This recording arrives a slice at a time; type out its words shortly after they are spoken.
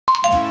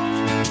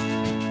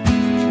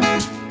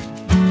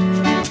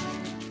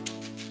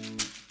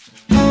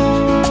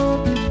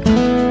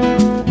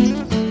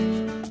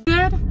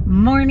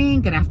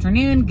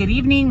afternoon, good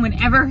evening,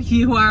 whenever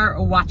you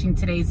are watching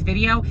today's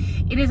video.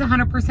 It is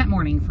 100%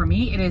 morning for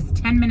me. It is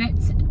 10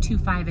 minutes to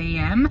 5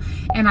 a.m.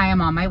 and I am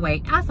on my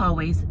way, as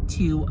always,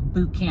 to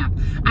boot camp.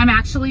 I'm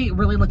actually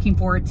really looking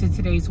forward to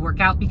today's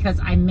workout because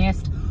I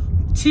missed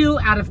 2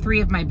 out of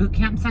 3 of my boot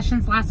camp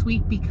sessions last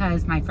week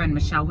because my friend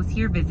Michelle was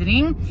here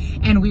visiting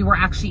and we were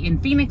actually in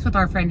Phoenix with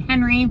our friend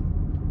Henry.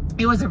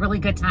 It was a really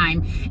good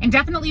time and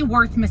definitely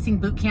worth missing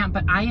boot camp,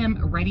 but I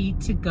am ready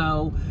to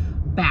go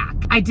back.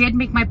 I did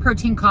make my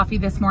protein coffee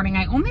this morning.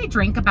 I only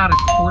drank about a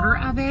quarter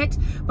of it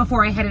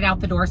before I headed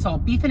out the door, so I'll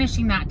be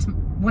finishing that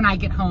when I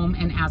get home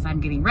and as I'm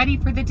getting ready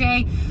for the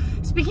day.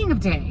 Speaking of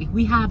day,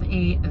 we have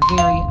a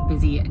very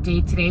busy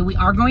day today. We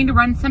are going to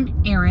run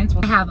some errands.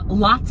 We'll have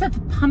lots of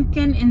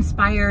pumpkin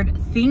inspired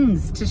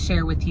things to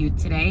share with you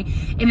today.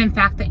 And in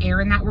fact, the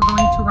errand that we're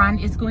going to run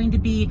is going to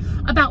be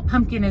about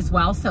pumpkin as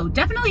well. So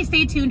definitely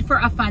stay tuned for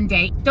a fun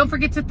day. Don't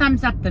forget to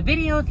thumbs up the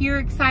video if you're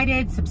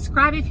excited.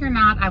 Subscribe if you're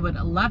not. I would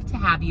love to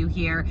have you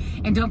here.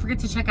 And don't forget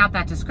to check out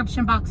that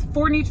description box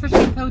for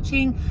nutrition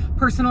coaching,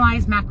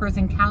 personalized macros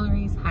and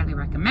calories, highly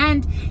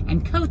recommend,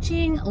 and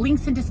coaching,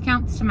 links and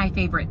discounts to my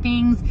favorite things.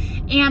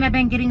 And I've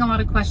been getting a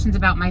lot of questions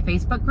about my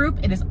Facebook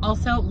group. It is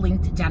also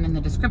linked down in the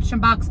description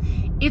box.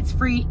 It's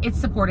free, it's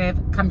supportive.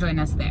 Come join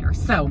us there.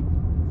 So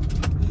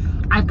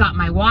I've got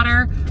my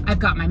water, I've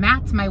got my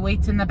mats, my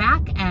weights in the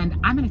back, and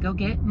I'm gonna go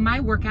get my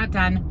workout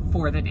done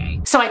for the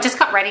day. So I just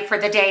got ready for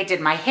the day, did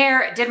my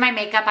hair, did my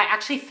makeup. I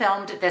actually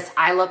filmed this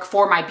eye look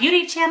for my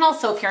beauty channel.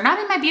 So if you're not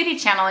in my beauty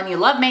channel and you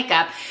love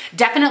makeup,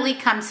 definitely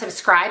come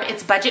subscribe.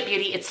 It's Budget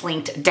Beauty, it's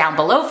linked down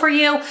below for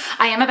you.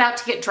 I am about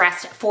to get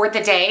dressed for the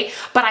day,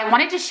 but I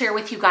wanted to share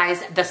with you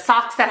guys the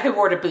socks that I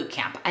wore to boot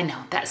camp. I know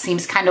that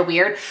seems kind of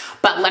weird,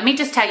 but let me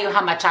just tell you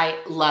how much I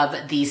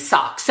love these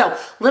socks. So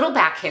little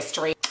back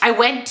history. I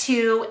went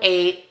to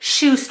a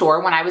shoe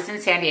store when I was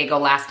in San Diego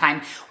last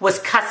time, was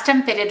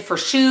custom fitted for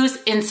shoes,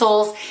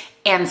 insoles,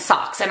 and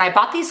socks. And I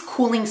bought these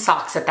cooling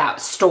socks at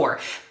that store.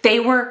 They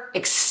were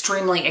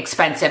extremely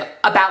expensive,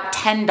 about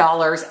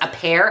 $10 a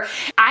pair.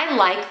 I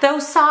like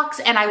those socks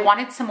and I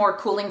wanted some more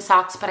cooling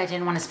socks, but I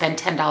didn't want to spend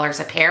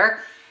 $10 a pair.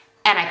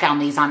 And I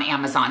found these on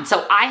Amazon.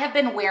 So I have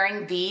been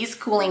wearing these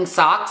cooling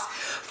socks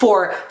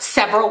for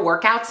several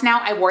workouts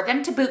now. I wore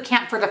them to boot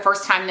camp for the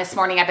first time this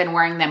morning. I've been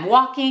wearing them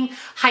walking,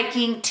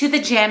 hiking, to the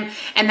gym,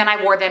 and then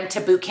I wore them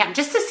to boot camp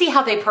just to see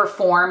how they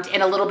performed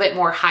in a little bit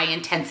more high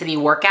intensity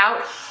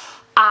workout.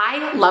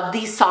 I love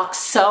these socks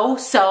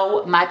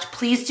so much.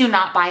 Please do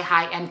not buy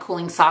high-end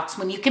cooling socks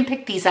when you can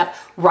pick these up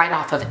right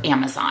off of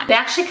Amazon. They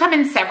actually come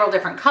in several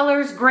different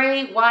colors,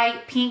 gray,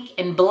 white, pink,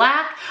 and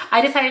black.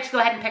 I decided to go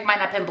ahead and pick mine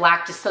up in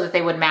black just so that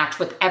they would match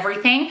with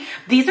everything.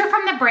 These are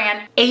from the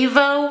brand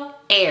Evo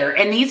Air,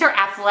 and these are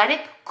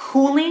athletic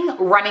cooling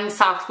running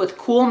socks with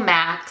Cool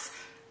Max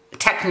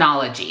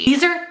technology.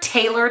 These are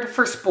tailored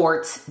for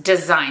sports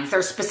designs.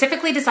 They're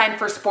specifically designed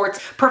for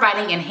sports,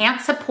 providing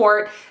enhanced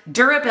support,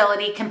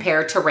 durability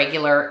compared to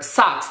regular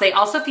socks. They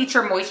also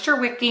feature moisture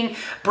wicking,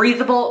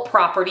 breathable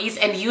properties,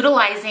 and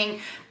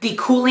utilizing the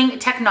cooling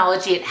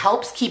technology. It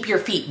helps keep your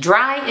feet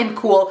dry and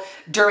cool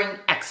during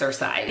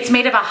exercise. It's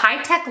made of a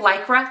high-tech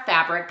Lycra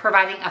fabric,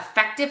 providing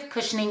effective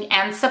cushioning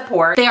and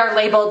support. They are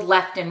labeled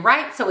left and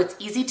right, so it's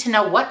easy to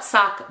know what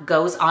sock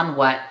goes on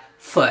what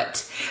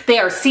foot. They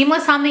are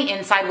seamless on the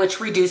inside, which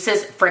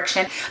reduces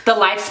friction. The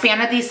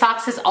lifespan of these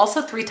socks is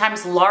also 3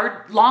 times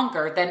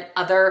longer than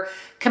other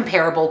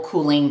comparable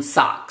cooling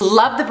socks.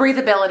 Love the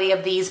breathability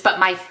of these, but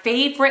my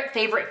favorite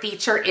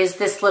feature is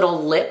this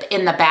little lip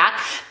in the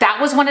back. That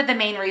was one of the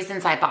main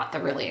reasons I bought the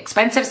really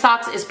expensive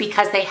socks, is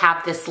because they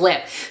have this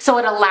lip. So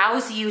it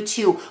allows you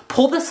to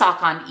pull the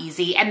sock on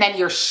easy, and then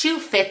your shoe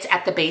fits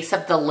at the base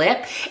of the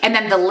lip, and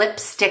then the lip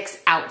sticks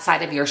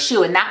outside of your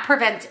shoe, and that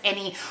prevents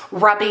any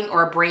rubbing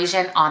or abrasion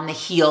on the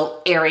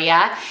heel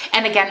area,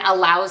 and again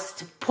allows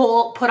to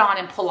put on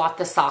and pull off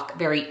the sock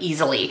very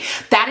easily.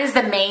 That is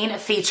the main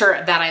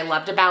feature that I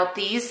loved about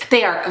these.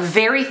 They are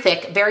very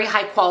thick, very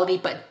high quality,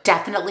 but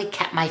definitely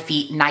kept my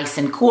feet nice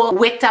and cool.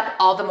 Wicked up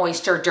all the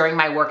moisture during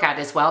my workout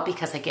as well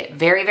because I get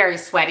very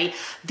sweaty.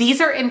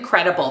 These are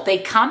incredible. They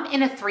come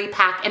in a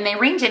 3-pack and they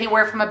range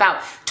anywhere from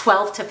about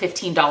 $12 to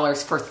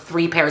 $15 for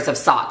 3 pairs of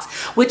socks,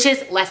 which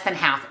is less than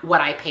half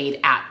what I paid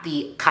at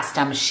the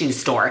custom shoe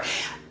store.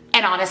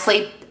 And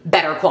honestly,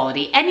 better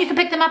quality. And you can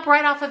pick them up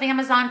right off of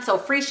Amazon, so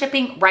free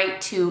shipping right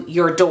to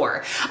your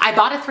door. I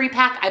bought a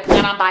 3-pack. I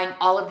plan on buying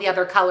all of the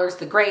other colors,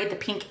 the gray, the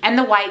pink, and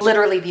the white.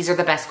 Literally, these are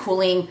the best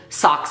cooling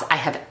socks I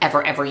have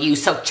ever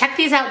used. So check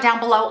these out down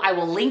below. I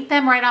will link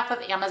them right off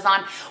of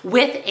Amazon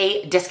with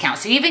a discount.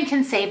 So you even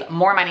can save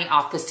more money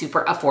off the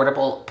super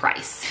affordable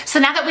price. So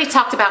now that we've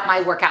talked about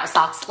my workout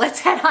socks, let's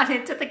head on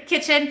into the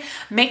kitchen,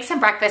 make some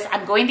breakfast.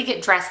 I'm going to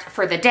get dressed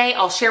for the day.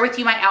 I'll share with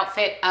you my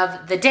outfit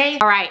of the day.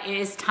 All right, it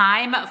is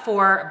time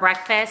for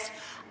breakfast.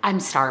 I'm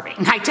starving.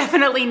 I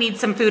definitely need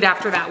some food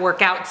after that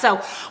workout. So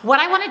what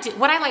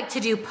I like to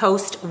do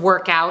post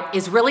workout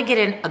is really get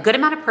in a good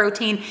amount of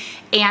protein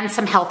and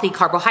some healthy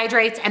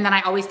carbohydrates. And then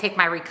I always take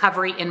my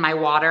recovery in my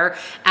water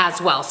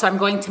as well. So I'm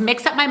going to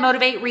mix up my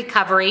Motivate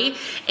recovery,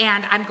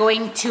 and I'm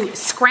going to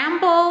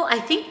scramble, I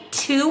think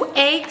 2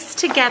 eggs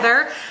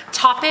together,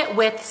 top it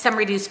with some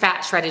reduced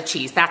fat shredded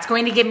cheese. That's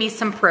going to give me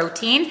some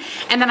protein.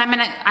 And then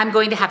I'm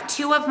going to have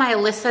 2 of my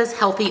Alyssa's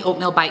Healthy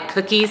Oatmeal Bite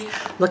cookies.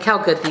 Look how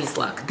good these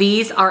look.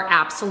 These are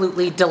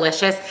absolutely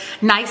delicious.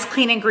 Nice,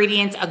 clean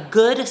ingredients, a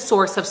good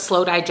source of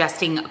slow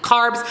digesting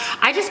carbs.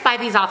 I just buy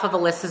these off of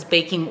Alyssa's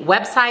baking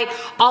website.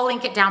 I'll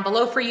link it down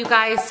below for you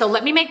guys. So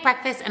let me make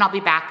breakfast and I'll be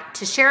back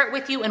to share it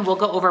with you, and we'll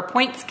go over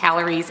points,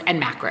 calories,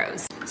 and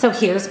macros. So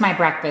here's my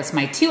breakfast.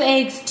 My 2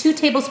 eggs, 2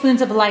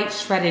 tablespoons of light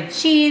shredded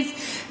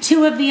cheese,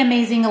 2 of the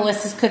amazing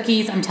Alyssa's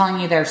cookies. I'm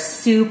telling you, they're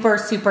super,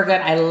 super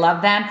good. I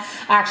love them.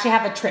 I actually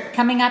have a trip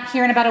coming up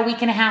here in about a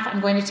week and a half.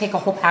 I'm going to take a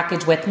whole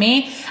package with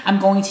me. I'm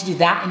going to do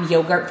that and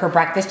yogurt for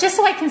breakfast just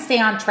so I can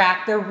stay on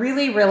track. They're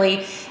really,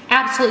 really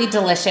absolutely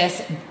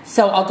delicious.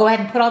 So I'll go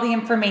ahead and put all the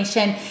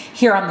information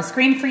here on the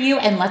screen for you,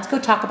 and let's go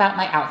talk about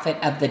my outfit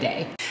of the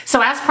day.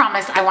 So as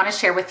promised, I want to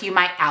share with you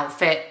my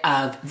outfit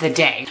of the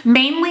day.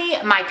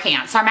 Mainly my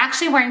pants. So I'm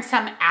actually wearing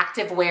some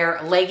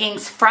activewear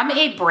leggings from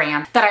a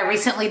brand that I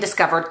recently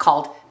discovered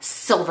called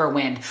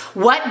Silverwind.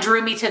 What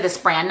drew me to this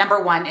brand,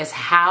 number one, is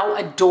how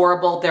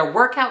adorable their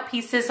workout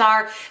pieces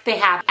are. They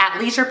have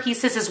athleisure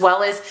pieces as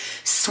well as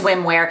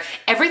swimwear.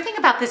 Everything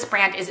about this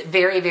brand is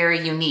very,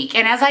 very unique.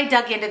 And as I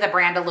dug into the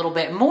brand a little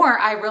bit more,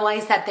 I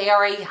realized that they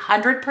are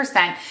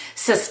 100%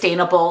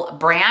 sustainable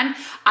brand.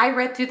 I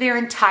read through their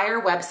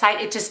entire website.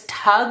 It just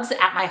tugs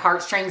at my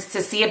heartstrings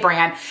to see a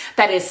brand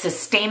that is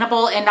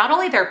sustainable, and not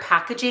only their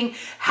packaging,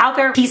 how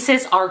their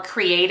pieces are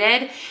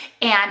created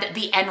and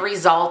the end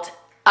result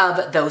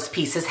of those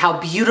pieces, how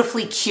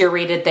beautifully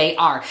curated they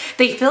are.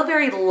 They feel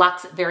very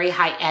luxe, very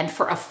high end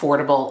for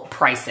affordable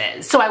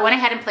prices. So I went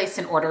ahead and placed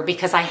an order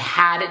because I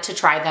had to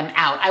try them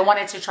out. I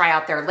wanted to try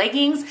out their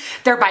leggings,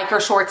 their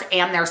biker shorts,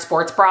 and their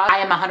sports bra. I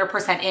am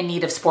 100% in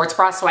need of sports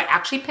bras, so I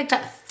actually picked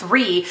up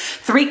three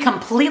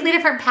completely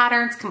different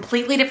patterns,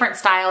 completely different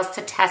styles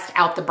to test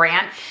out the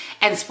brand.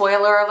 And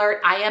spoiler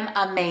alert, I am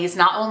amazed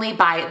not only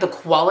by the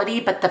quality,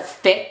 but the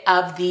fit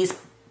of these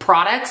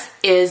products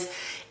is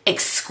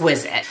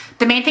exquisite.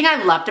 The main thing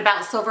I loved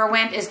about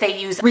Silverwind is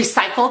they use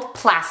recycled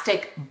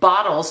plastic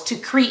bottles to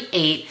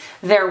create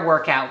their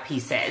workout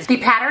pieces. The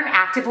pattern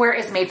activewear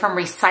is made from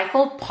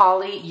recycled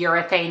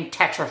polyurethane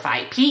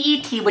tetrafite,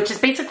 PET, which is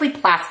basically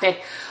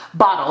plastic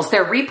bottles.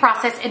 They're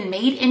reprocessed and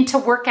made into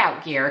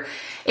workout gear.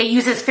 It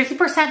uses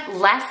 50%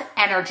 less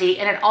energy,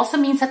 and it also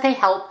means that they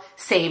help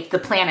save the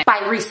planet by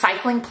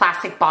recycling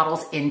plastic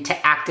bottles into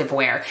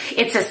activewear.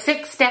 It's a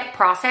 6-step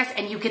process,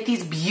 and you get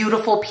these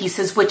beautiful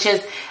pieces, which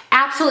is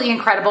absolutely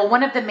incredible.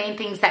 One of the main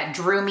things that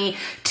drew me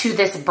to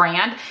this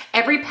brand,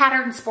 every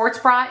pattern sports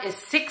bra is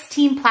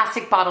 16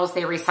 plastic bottles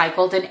they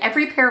recycled, and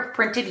every pair of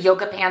printed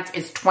yoga pants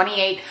is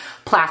 28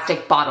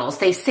 plastic bottles.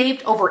 They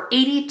saved over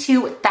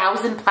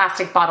 82,000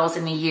 plastic bottles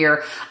in the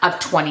year of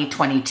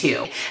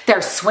 2022. Their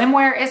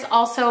swimwear is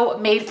also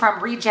made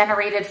from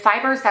regenerated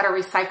fibers that are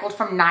recycled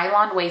from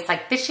nylon waste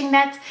like fishing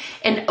nets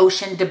and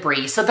ocean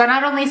debris. So they're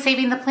not only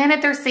saving the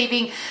planet, they're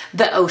saving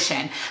the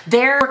ocean.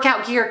 Their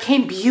workout gear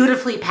came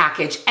beautifully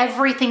packaged.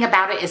 Everything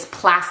about it is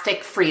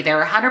plastic free.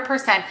 They're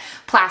 100%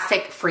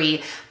 plastic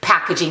free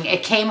packaging.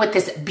 It came with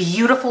this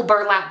beautiful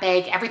burlap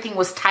bag. Everything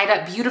was tied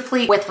up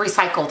beautifully with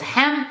recycled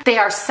hemp. They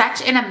are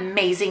such an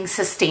amazing,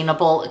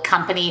 sustainable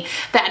company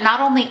that not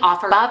only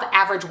offer above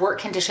average work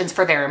conditions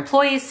for their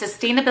employees,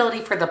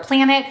 sustainability for the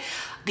planet,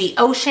 the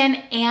ocean,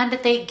 and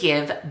they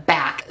give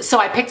back. So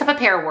I picked up a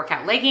pair of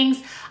workout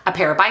leggings, a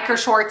pair of biker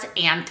shorts,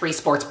 and 3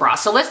 sports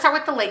bras. So let's start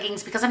with the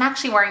leggings because I'm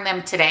actually wearing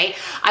them today.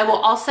 I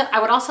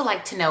would also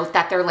like to note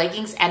that their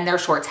leggings and their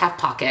shorts have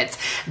pockets.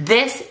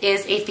 This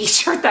is a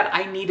feature that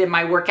I need in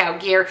my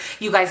workout gear.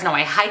 You guys know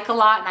I hike a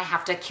lot and I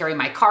have to carry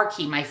my car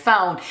key, my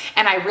phone,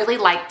 and I really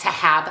like to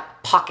have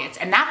pockets.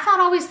 And that's not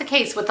always the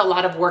case with a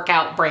lot of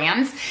workout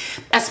brands,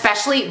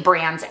 especially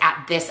brands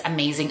at this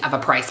amazing of a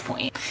price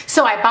point.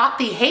 So I bought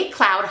the Hey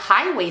Cloud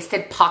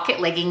high-waisted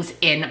pocket leggings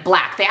in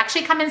black. They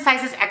actually come in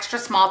sizes extra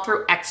small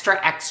through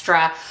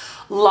extra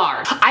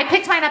large. I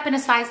picked mine up in a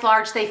size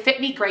large. They fit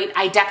me great.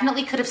 I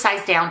definitely could have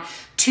sized down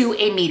to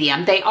a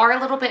medium. They are a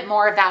little bit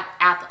more of that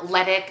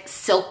athletic,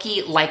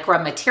 silky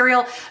lycra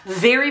material.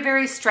 Very,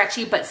 very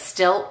stretchy, but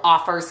still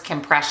offers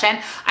compression.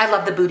 I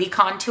love the booty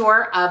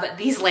contour of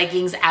these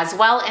leggings as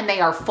well, and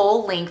they are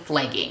full-length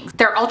leggings.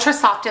 They're ultra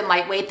soft and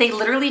lightweight. They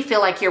literally feel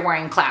like you're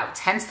wearing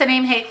clouds, hence the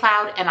name Hey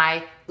Cloud, and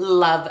I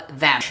love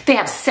them. They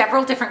have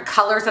several different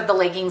colors of the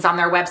leggings on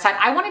their website.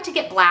 I wanted to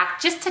get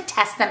black just to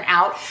test them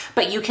out,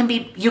 but you can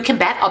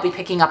bet I'll be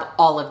picking up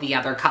all of the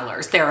other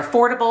colors. They're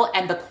affordable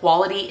and the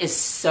quality is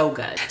so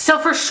good. So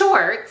for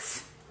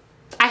shorts,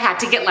 I had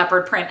to get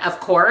leopard print, of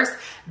course.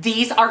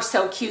 These are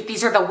so cute.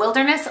 These are the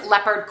Wilderness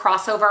Leopard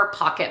Crossover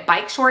Pocket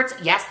Bike Shorts.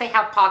 Yes, they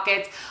have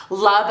pockets.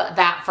 Love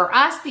that for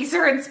us. These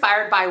are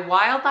inspired by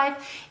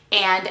wildlife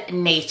and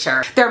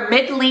nature. They're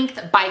mid-length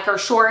biker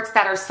shorts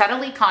that are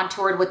subtly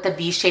contoured with the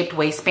V-shaped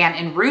waistband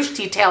and ruched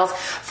details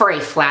for a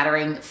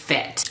flattering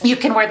fit. You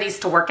can wear these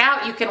to work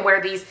out. You can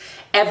wear these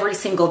every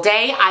single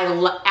day.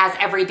 As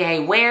everyday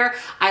wear.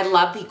 I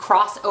love the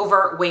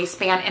crossover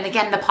waistband, and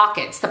again, the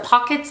pockets. The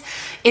pockets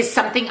is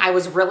something I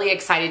was really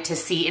excited to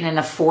see in an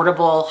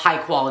affordable, high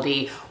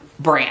quality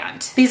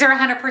brand. These are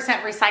 100%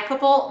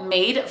 recyclable,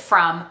 made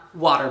from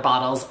water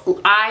bottles.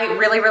 I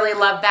really, really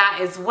love that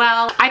as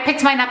well. I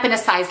picked mine up in a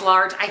size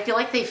large. I feel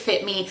like they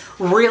fit me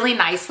really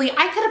nicely.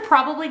 I could have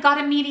probably got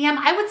a medium.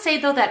 I would say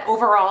though that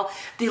overall,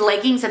 the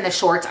leggings and the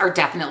shorts are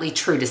definitely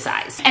true to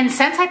size. And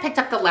since I picked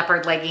up the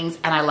leopard leggings,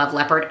 and I love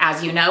leopard,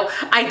 as you know,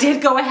 I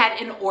did go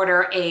ahead and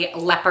order a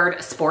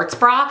leopard sports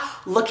bra.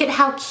 Look at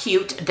how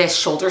cute this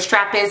shoulder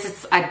strap is.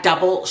 It's a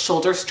double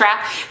shoulder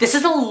strap. This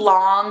is a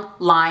long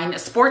line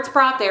sports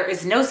bra. There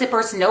is no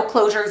zippers, no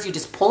closures. You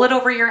just pull it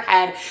over your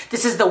head.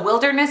 This is the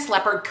Wilderness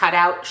Leopard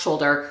Cutout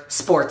Shoulder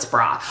Sports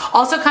Bra.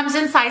 Also comes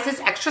in sizes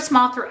extra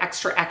small through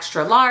extra,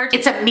 extra large.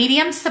 It's a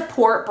medium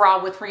support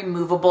bra with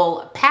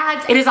removable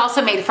pads. It is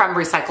also made from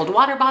recycled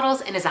water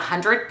bottles and is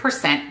 100%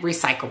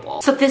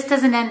 recyclable. So this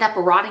doesn't end up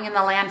rotting in the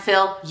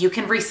landfill. You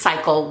can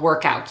recycle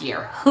workout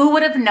gear. Who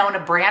would have known a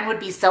brand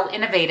would be so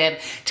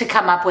innovative to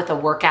come up with a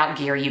workout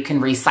gear you can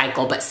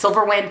recycle? But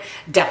Silverwind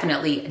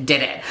definitely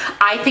did it.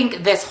 I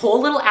think this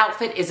whole little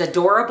outfit is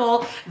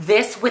adorable.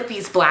 This with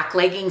these black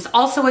leggings,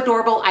 also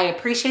adorable. I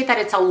appreciate that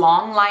it's a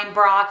long line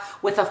bra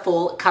with a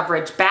full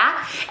coverage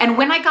back. And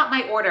when I got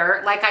my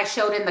order, like I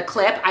showed in the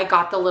clip, I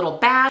got the little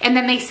bag and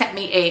then they sent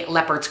me a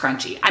leopard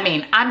scrunchie. I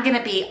mean, I'm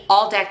gonna be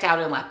all decked out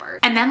in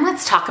leopard. And then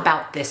let's talk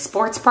about this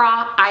sports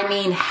bra. I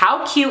mean,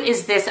 how cute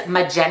is this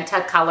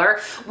magenta color?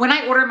 When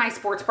I ordered my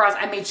sports bras,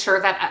 I made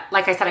sure that,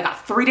 like I said, I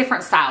got 3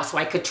 different styles so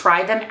I could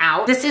try them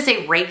out. This is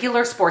a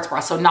regular sports bra,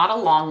 so not a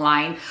long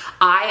line.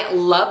 I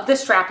love the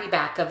strappy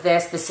back of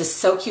this. This is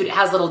so cute. It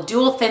has little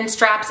dual thin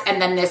straps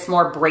and then this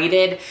more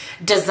braided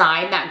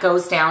design that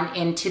goes down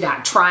into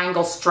that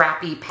triangle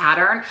strappy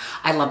pattern.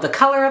 I love the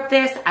color of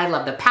this. I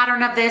love the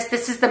pattern of this.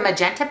 This is the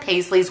Magenta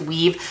Paisley's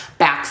Weave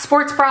Back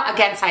Sports Bra.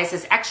 Again,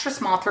 sizes extra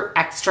small through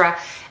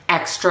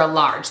extra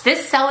large.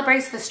 This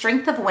celebrates the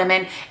strength of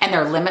women and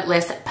their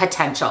limitless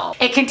potential.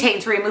 It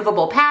contains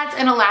removable pads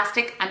and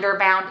elastic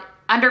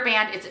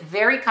underband. It's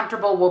very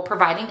comfortable while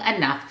providing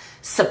enough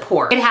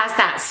support. It has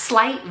that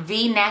slight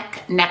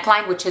V-neck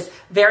neckline, which is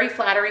very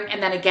flattering,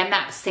 and then again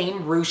that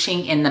same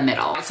ruching in the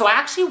middle. So I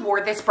actually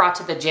wore this bra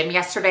to the gym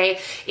yesterday.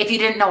 If you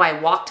didn't know, I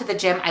walk to the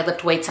gym, I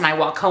lift weights, and I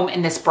walk home,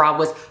 and this bra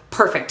was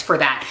perfect for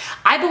that.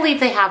 I believe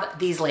they have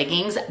these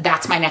leggings.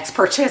 That's my next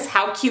purchase.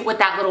 How cute would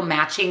that little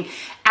matching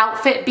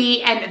outfit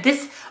be? And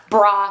this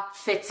bra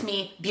fits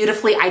me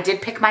beautifully. I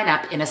did pick mine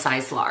up in a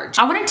size large.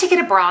 I wanted to get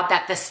a bra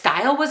that the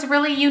style was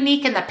really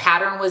unique and the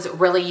pattern was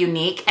really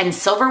unique, and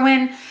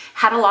Silverwind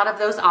had a lot of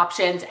those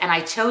options, and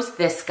I chose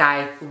this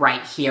guy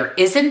right here.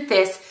 Isn't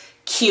this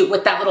cute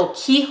with that little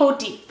keyhole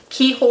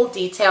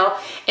detail?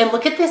 And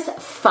look at this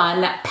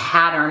fun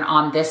pattern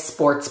on this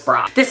sports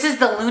bra. This is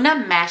the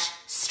Luna Mesh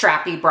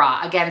Strappy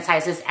Bra. Again,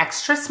 sizes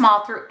extra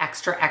small through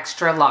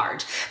extra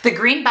large. The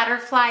green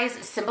butterflies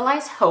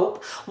symbolize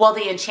hope, while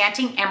the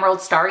enchanting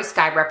emerald starry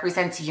sky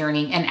represents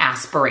yearning and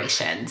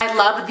aspirations. I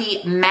love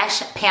the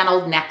mesh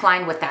paneled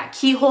neckline with that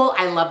keyhole.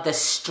 I love the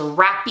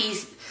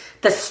strappy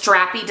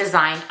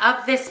design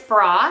of this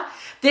bra.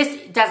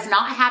 This does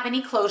not have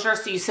any closure,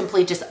 so you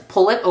simply just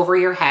pull it over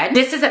your head.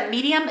 This is a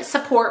medium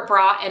support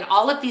bra, and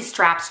all of these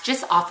straps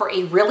just offer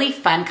a really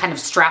fun kind of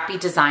strappy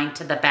design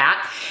to the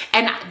back.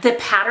 And the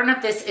pattern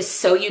of this is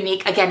so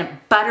unique. Again,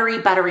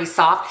 buttery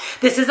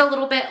soft. This is a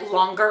little bit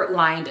longer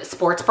lined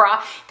sports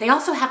bra. They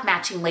also have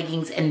matching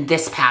leggings in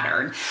this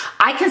pattern.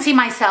 I can see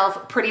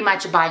myself pretty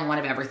much buying one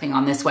of everything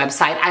on this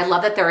website. I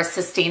love that they're a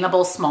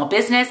sustainable small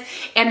business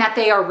and that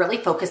they are really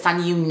focused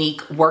on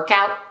unique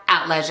workout,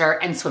 athleisure,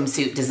 and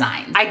swimsuit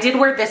designs. I did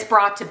wear this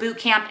bra to boot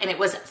camp and it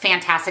was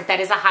fantastic. That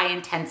is a high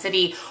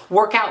intensity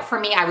workout for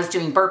me. I was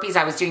doing burpees,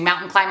 I was doing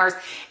mountain climbers,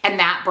 and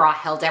that bra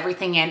held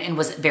everything in and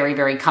was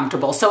very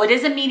comfortable. So it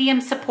is a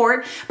medium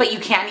support, but you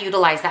can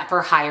utilize that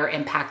for higher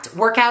impact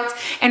workouts.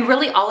 And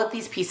really all of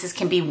these pieces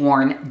can be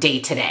worn day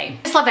to day.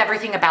 I just love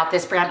everything about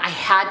this brand. I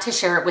had to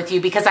share it with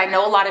you because I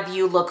know a lot of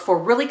you look for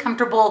really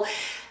comfortable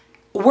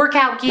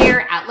workout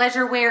gear,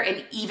 athleisure wear,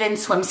 and even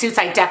swimsuits.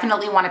 I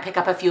definitely want to pick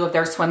up a few of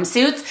their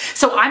swimsuits.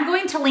 So I'm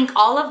going to link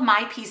all of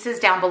my pieces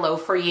down below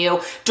for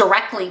you,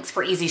 direct links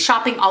for easy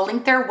shopping. I'll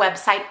link their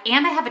website,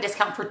 and I have a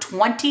discount for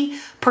 20%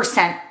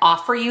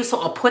 off for you.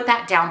 So I'll put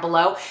that down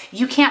below.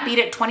 You can't beat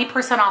it,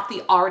 20% off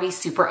the already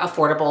super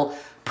affordable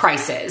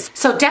prices.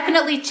 So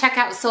definitely check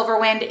out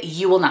Silverwind.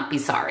 You will not be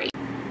sorry.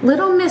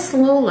 Little Miss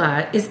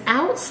Lola is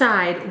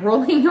outside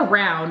rolling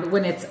around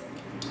when it's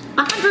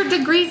 100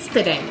 degrees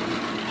today.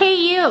 Hey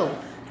you,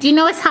 do you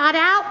know it's hot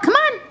out? Come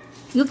on,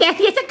 you get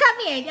to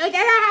come in. You're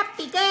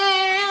happy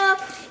girl.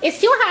 It's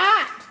too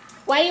hot.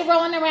 Why are you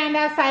rolling around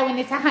outside when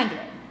it's 100?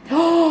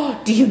 Oh,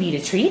 do you need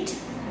a treat?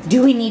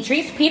 Do we need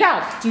treats?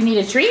 Peter, do you need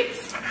a treat?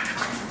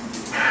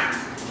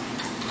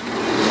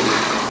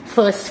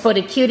 First for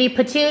the cutie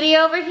patootie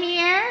over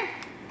here.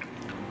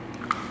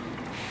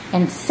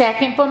 And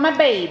second for my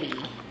baby.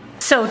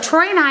 So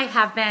Troy and I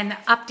have been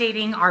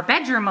updating our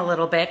bedroom a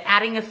little bit,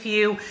 adding a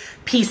few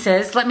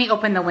pieces. Let me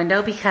open the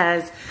window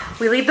because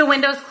we leave the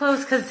windows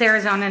closed because it's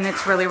Arizona and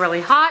it's really,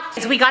 really hot.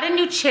 So we got a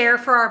new chair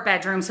for our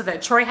bedroom so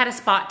that Troy had a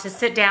spot to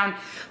sit down,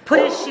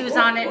 put his shoes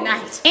on at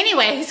night.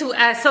 Anyways,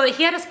 so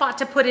he had a spot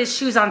to put his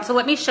shoes on, so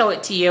let me show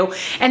it to you.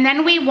 And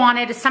then we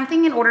wanted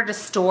something in order to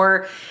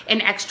store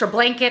an extra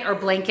blanket or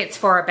blankets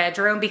for our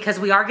bedroom because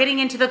we are getting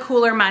into the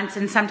cooler months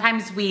and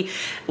sometimes we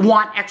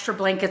want extra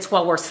blankets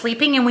while we're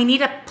sleeping and we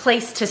need a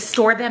place to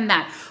store them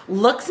that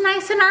looks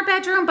nice in our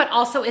bedroom but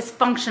also is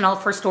functional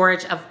for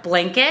storage of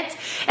blankets.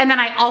 And then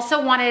I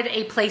also wanted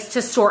a place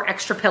to store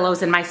extra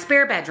pillows in my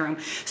spare bedroom.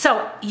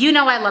 So you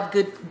know I love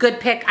Good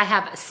Pick. I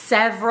have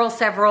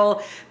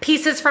several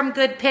pieces from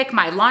Good Pick,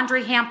 my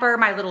laundry hamper,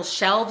 my little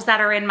shelves that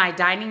are in my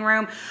dining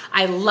room.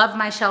 I love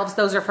my shelves.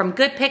 Those are from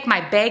Good Pick,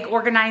 my bag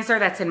organizer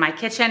that's in my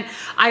kitchen.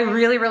 I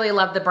really, really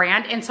love the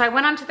brand. And so I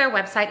went onto their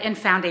website and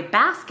found a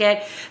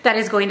basket that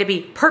is going to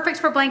be perfect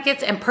for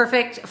blankets and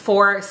perfect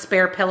for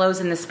spare pillows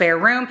in the spare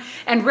room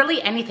and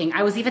really anything.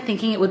 I was even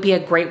thinking it would be a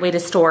great way to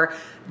store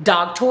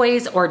dog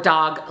toys or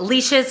dog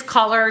leashes,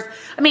 collars.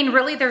 I mean,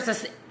 really there's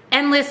this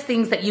endless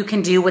things that you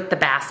can do with the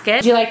basket.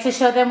 Would you like to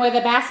show them where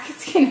the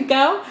basket's gonna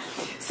go?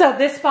 So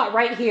this spot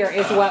right here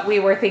is what we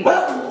were thinking.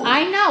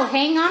 I know,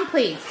 hang on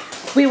please.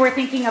 We were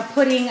thinking of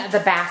putting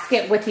the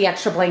basket with the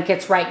extra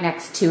blankets right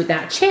next to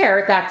that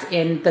chair that's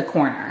in the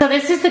corner. So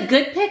this is the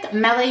Good Pick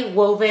Melee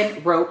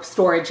Woven Rope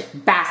Storage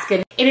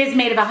Basket. It is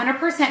made of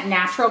 100%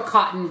 natural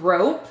cotton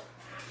rope.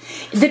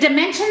 The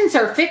dimensions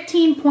are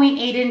 15.8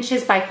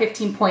 inches by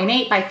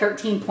 15.8 by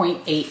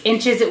 13.8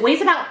 inches. It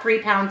weighs about 3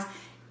 pounds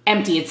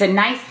empty. It's a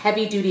nice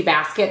heavy duty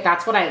basket.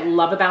 That's what I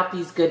love about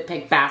these Good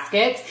Pick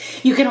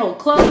baskets. You can hold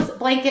clothes,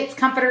 blankets,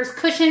 comforters,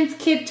 cushions,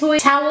 kid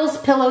toys, towels,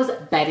 pillows,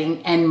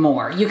 bedding, and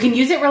more. You can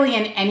use it really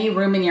in any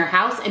room in your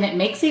house and it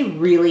makes a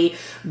really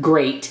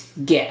great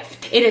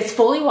gift. It is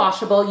fully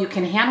washable. You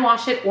can hand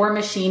wash it or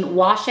machine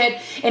wash it.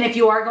 And if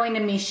you are going to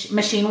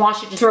machine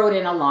wash it, just throw it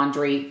in a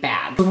laundry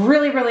bag.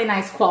 Really, really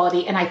nice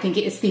quality. And I think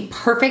it is the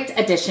perfect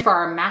addition for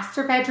our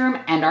master bedroom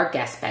and our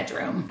guest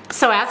bedroom.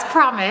 So as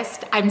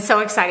promised, I'm so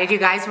excited, you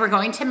guys. We're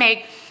going to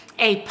make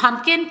a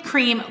pumpkin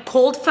cream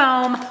cold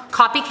foam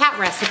copycat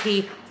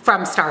recipe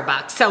from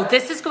Starbucks. So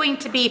this is going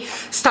to be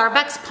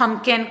Starbucks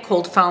pumpkin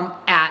cold foam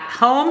at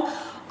home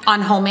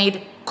on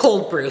homemade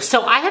cold brew.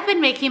 So I have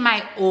been making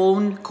my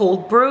own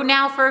cold brew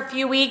now for a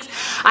few weeks.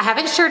 I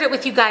haven't shared it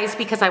with you guys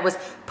because I was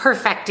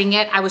perfecting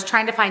it. I was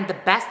trying to find the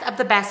best of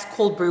the best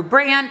cold brew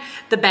brand,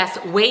 the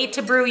best way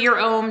to brew your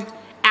own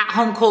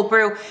at-home cold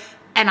brew.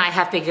 And I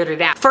have figured it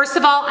out. First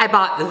of all, I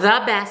bought the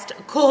best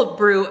cold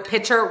brew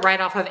pitcher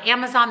right off of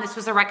Amazon. This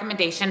was a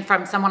recommendation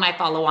from someone I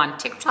follow on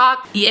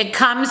TikTok. It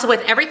comes with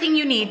everything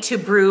you need to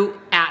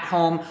brew at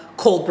home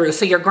cold brew.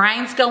 So your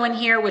grinds go in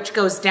here, which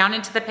goes down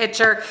into the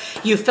pitcher.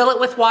 You fill it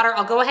with water.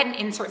 I'll go ahead and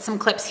insert some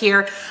clips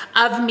here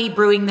of me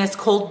brewing this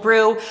cold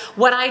brew.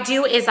 What I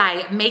do is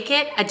I make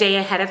it a day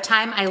ahead of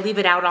time. I leave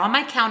it out on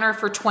my counter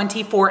for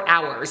 24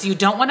 hours. You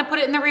don't want to put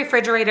it in the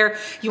refrigerator.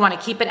 You want to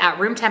keep it at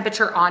room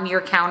temperature on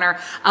your counter.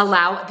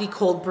 Allow the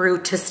cold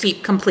brew to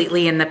steep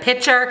completely in the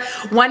pitcher.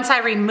 Once I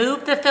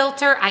remove the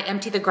filter, I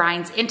empty the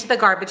grinds into the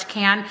garbage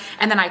can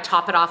and then I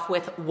top it off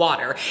with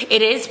water.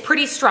 It is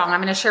pretty strong.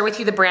 I'm going to share with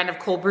you the brand of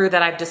cold brew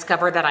that I've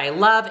discovered that I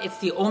love. It's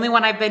the only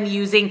one I've been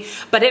using,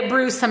 but it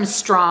brews some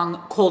strong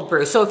cold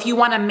brew. So if you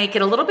want to make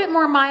it a little bit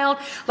more mild,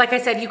 like I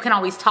said, you can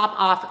always top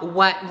off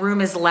what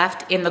room is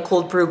left in the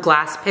cold brew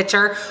glass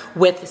pitcher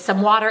with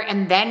some water,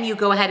 and then you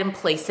go ahead and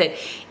place it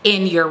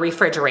in your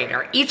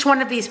refrigerator. Each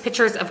one of these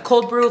pitchers of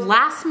cold brew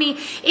lasts me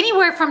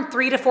anywhere from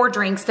 3 to 4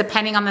 drinks,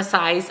 depending on the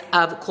size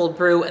of cold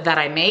brew that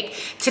I make.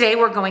 Today,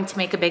 we're going to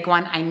make a big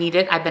one. I need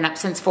it. I've been up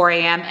since 4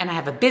 a.m. and I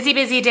have a busy,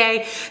 busy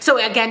day. So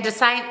again,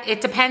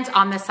 it depends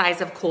on the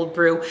size of cold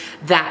brew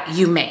that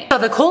you make. So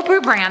the cold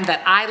brew brand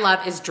that I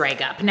love is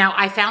Drag Up. Now,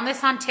 I found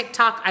this on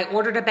TikTok. I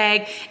ordered a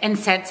bag and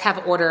since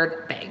have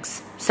ordered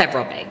bags.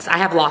 Several bags. I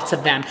have lots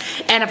of them.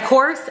 And of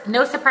course,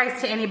 no surprise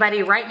to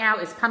anybody, right now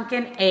is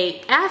Pumpkin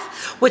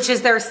AF, which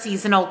is their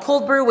seasonal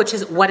cold brew, which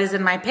is what is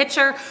in my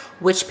pitcher,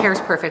 which pairs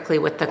perfectly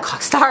with the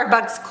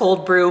Starbucks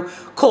cold brew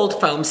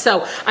cold foam.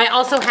 So I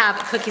also have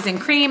cookies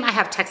and cream. I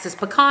have Texas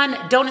pecan,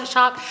 donut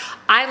shop.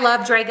 I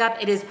love Drag Up.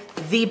 It is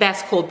the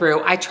best cold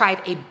brew. I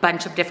tried a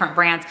bunch of different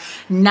brands.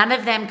 None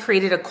of them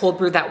created a cold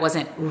brew that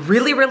wasn't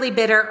really, really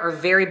bitter or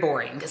very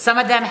boring. Some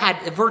of them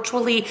had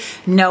virtually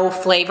no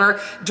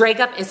flavor. Drag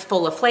Up is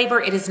full of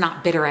flavor. It is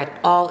not bitter at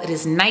all. It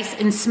is nice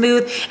and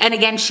smooth. And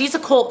again, she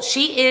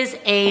is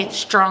a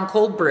strong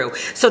cold brew.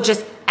 So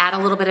just add a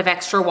little bit of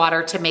extra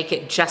water to make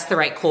it just the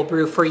right cold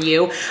brew for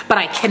you, but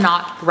I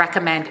cannot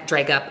recommend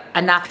DRYGUP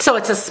enough. So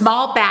it's a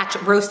small batch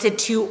roasted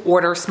to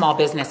order small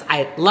business.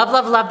 I love,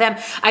 love, love them.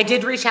 I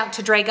did reach out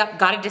to DRYGUP,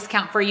 got a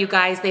discount for you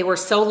guys. They were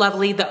so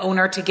lovely, the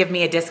owner, to give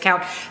me a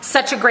discount.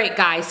 Such a great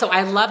guy. So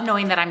I love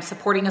knowing that I'm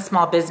supporting a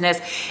small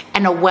business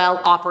and a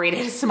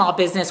well-operated small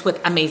business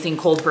with amazing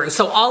cold brew.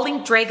 So I'll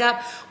link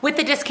DRYGUP with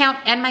the discount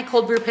and my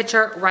cold brew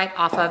pitcher right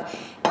off of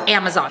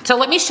Amazon. So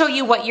let me show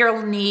you what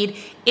you'll need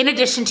in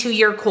addition to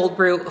your cold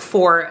brew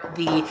for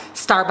the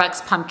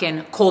Starbucks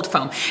pumpkin cold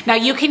foam. Now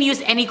you can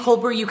use any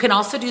cold brew. You can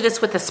also do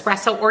this with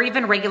espresso or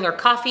even regular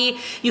coffee.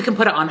 You can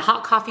put it on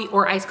hot coffee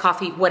or iced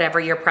coffee, whatever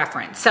your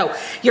preference. So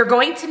you're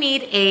going to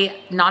need a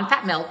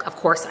non-fat milk. Of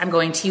course, I'm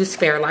going to use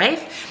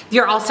Fairlife.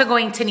 You're also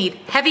going to need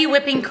heavy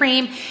whipping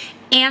cream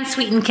and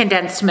sweetened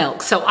condensed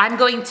milk. So I'm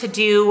going to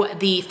do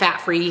the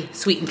fat-free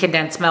sweetened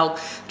condensed milk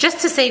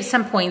just to save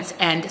some points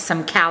and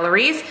some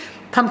calories.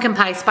 Pumpkin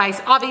pie spice,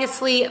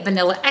 obviously,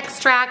 vanilla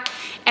extract,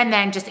 and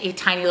then just a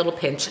tiny little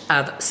pinch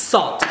of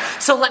salt.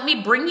 So let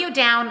me bring you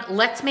down.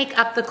 Let's make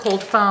up the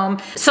cold foam.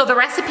 So the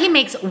recipe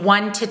makes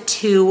 1 to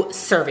 2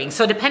 servings.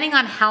 So depending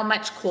on how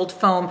much cold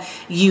foam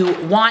you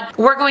want,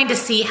 we're going to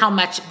see how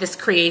much this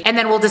creates, and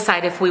then we'll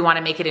decide if we want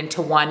to make it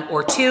into 1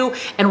 or 2,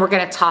 and we're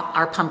going to top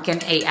our pumpkin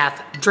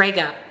AF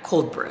DRYGUP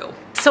cold brew.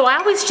 So I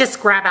always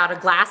just grab out a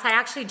glass. I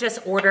actually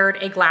just ordered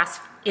a glass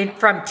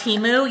from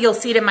Temu. You'll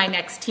see it in my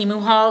next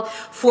Temu haul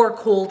for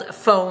cold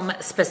foam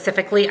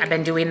specifically. I've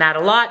been doing that a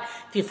lot.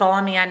 If you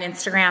follow me on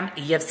Instagram,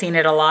 you've seen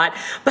it a lot.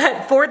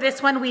 But for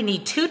this one, we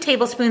need 2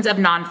 tablespoons of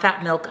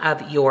non-fat milk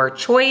of your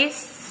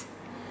choice.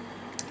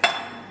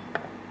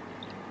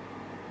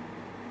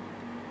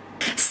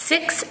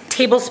 6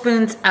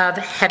 tablespoons of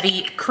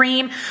heavy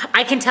cream.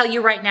 I can tell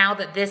you right now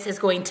that this is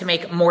going to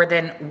make more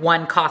than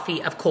 1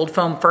 coffee of cold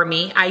foam for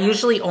me. I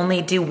usually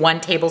only do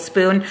 1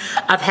 tablespoon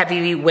of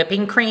heavy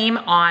whipping cream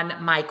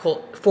on my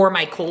for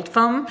my cold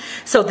foam.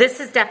 So this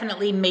is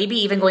definitely maybe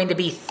even going to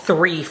be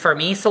 3 for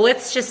me. So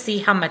let's just see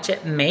how much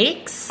it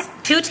makes.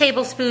 2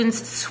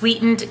 tablespoons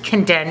sweetened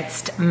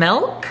condensed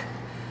milk.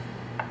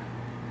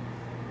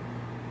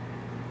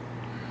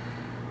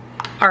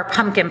 Our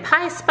pumpkin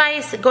pie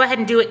spice, go ahead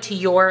and do it to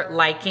your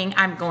liking.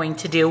 I'm going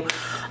to do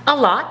a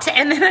lot,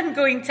 and then I'm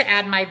going to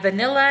add my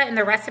vanilla, and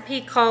the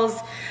recipe calls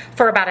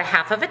for about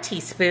 1/2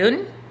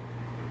 teaspoon.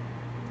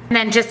 And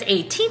then just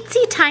a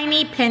teensy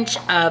tiny pinch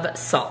of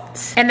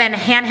salt. And then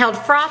handheld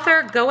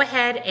frother, go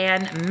ahead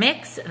and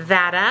mix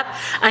that up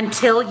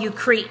until you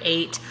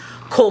create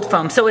cold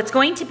foam. So it's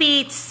going to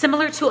be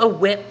similar to a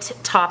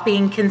whipped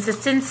topping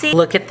consistency.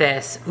 Look at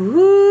this.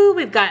 Ooh,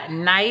 we've got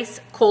nice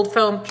cold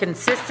foam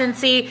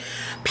consistency.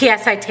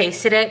 P.S. I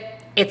tasted it.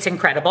 It's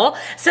incredible.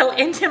 So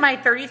into my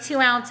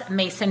 32-ounce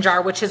mason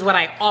jar, which is what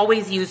I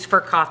always use for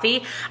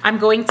coffee, I'm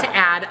going to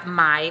add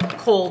my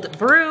cold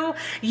brew.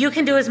 You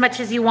can do as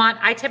much as you want.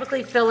 I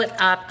typically fill it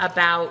up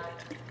about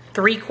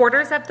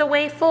 3/4 of the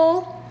way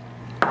full.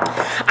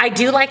 I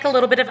do like a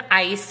little bit of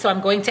ice, so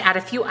I'm going to add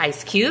a few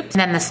ice cubes.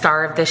 And then the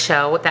star of the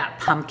show, that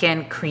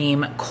pumpkin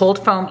cream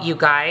cold foam, you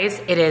guys,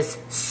 it is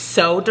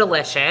so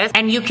delicious.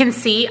 And you can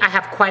see I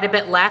have quite a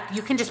bit left.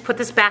 You can just put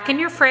this back in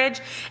your fridge,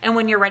 and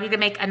when you're ready to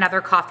make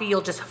another coffee,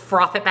 you'll just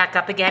froth it back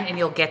up again and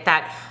you'll get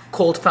that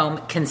cold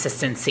foam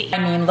consistency. I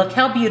mean, look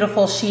how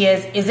beautiful she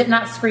is. Is it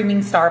not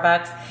screaming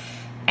Starbucks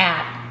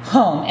at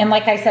home? And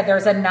like I said,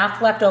 there's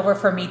enough left over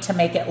for me to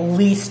make at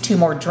least 2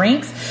 more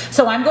drinks.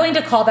 So I'm going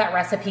to call that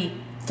recipe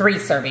 3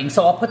 servings.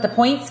 So I'll put the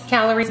points,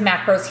 calories,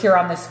 macros here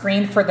on the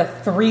screen for the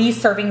 3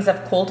 servings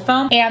of cold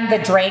foam. And the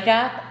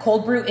DRYGUP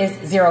cold brew is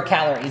 0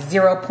 calories,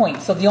 0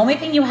 points. So the only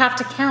thing you have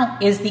to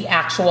count is the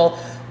actual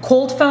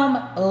cold foam.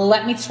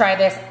 Let me try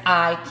this.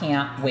 I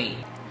can't wait.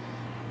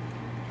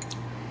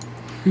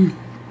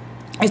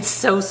 It's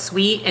so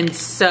sweet and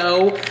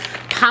so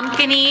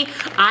pumpkin-y.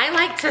 I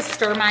like to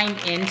stir mine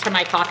into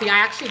my coffee. I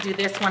actually do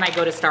this when I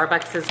go to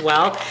Starbucks as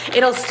well.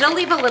 It'll still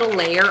leave a little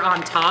layer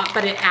on top,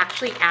 but it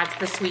actually adds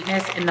the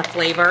sweetness and the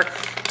flavor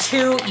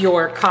to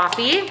your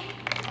coffee.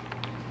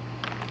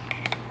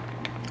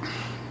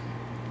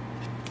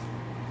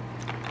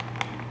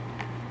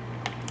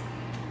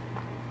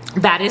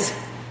 That is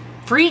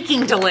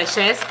freaking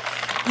delicious.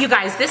 You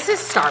guys, this is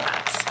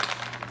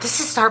Starbucks. This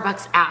is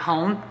Starbucks at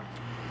home.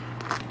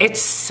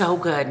 It's so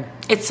good.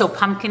 It's so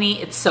pumpkin-y.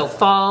 It's so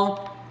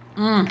fall.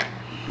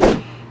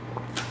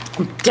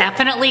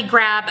 Definitely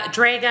grab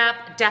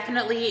DRYGUP.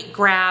 Definitely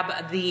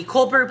grab the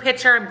cold brew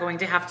pitcher. I'm going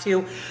to have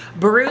to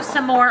brew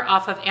some more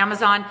off of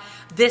Amazon.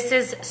 This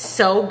is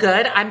so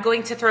good. I'm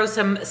going to throw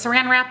some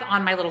saran wrap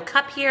on my little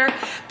cup here.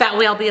 That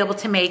way I'll be able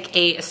to make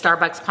a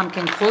Starbucks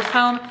pumpkin cold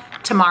foam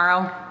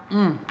tomorrow.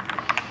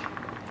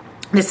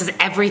 This is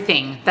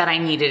everything that I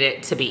needed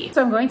it to be.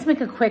 So I'm going to make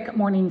a quick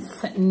morning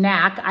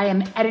snack. I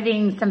am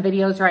editing some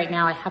videos right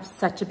now. I have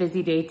such a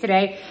busy day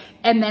today.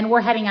 And then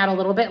we're heading out a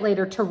little bit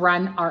later to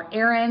run our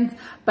errands,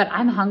 but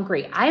I'm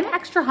hungry. I'm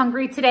extra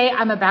hungry today.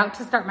 I'm about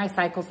to start my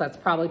cycle, so that's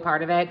probably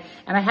part of it.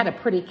 And I had a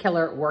pretty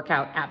killer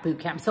workout at boot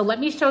camp. So let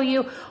me show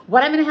you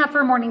what I'm gonna have for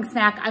a morning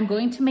snack. I'm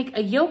going to make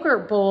a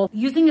yogurt bowl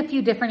using a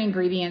few different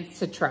ingredients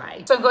to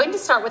try. So I'm going to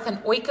start with an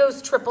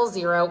Oikos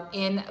 000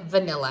 in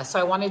vanilla. So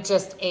I wanted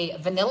just a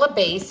vanilla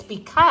base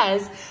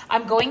because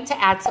I'm going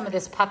to add some of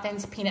this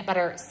Puffins peanut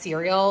butter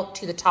cereal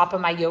to the top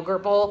of my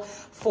yogurt bowl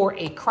for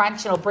a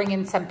crunch. It'll bring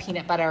in some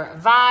peanut butter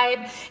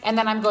vibe. And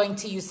then I'm going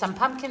to use some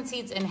pumpkin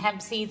seeds and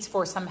hemp seeds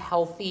for some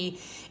healthy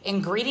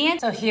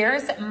ingredients. So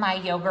here's my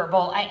yogurt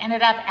bowl. I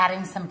ended up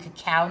adding some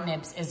cacao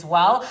nibs as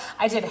well.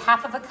 I did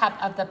half of a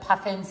cup of the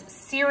Puffins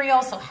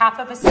cereal, so half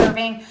of a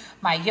serving,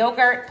 my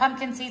yogurt,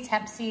 pumpkin seeds,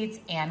 hemp seeds,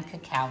 and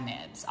cacao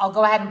nibs. I'll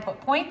go ahead and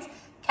put points,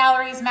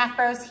 calories,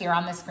 macros here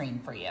on the screen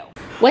for you.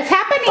 What's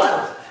happening?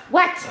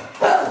 What?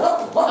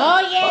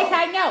 Oh yes,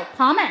 I know.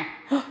 Palmer,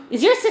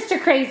 is your sister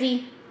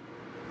crazy?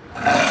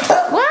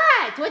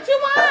 What? What you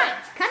want?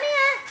 Come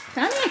here.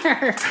 Come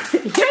here.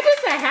 You're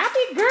just a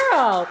happy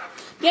girl.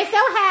 You're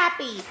so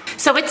happy.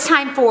 So it's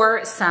time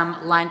for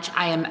some lunch.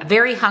 I am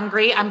very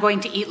hungry. I'm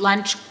going to eat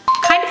lunch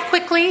kind of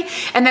quickly,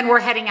 and then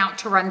we're heading out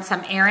to run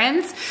some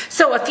errands.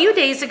 So a few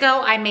days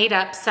ago, I made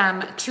up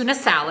some tuna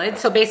salad.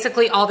 So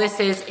basically all this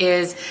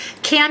is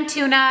canned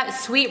tuna,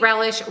 sweet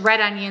relish, red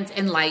onions,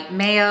 and light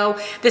mayo.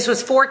 This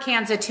was 4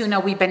 cans of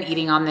tuna. We've been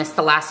eating on this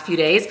the last few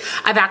days.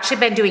 I've actually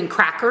been doing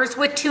crackers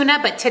with tuna,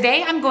 but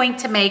today I'm going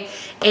to make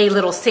a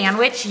little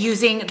sandwich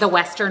using the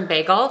Western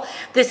bagel.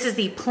 This is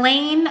the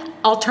plain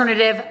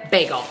alternative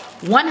bagel.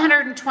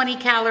 120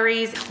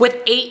 calories with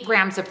 8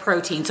 grams of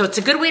protein. So it's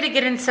a good way to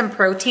get in some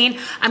protein.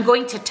 I'm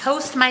going to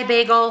toast my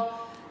bagel,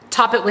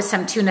 top it with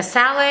some tuna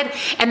salad,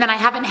 and then I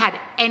haven't had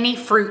any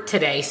fruit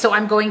today. So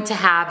I'm going to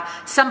have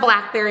some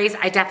blackberries.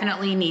 I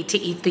definitely need to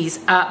eat these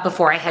up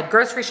before I head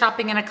grocery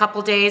shopping in a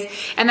couple days.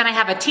 And then I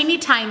have a teeny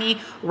tiny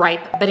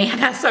ripe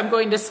banana. So I'm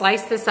going to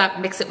slice this up,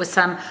 mix it with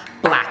some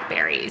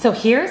blackberries. So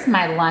here's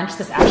my lunch.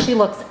 This actually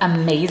looks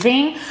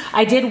amazing.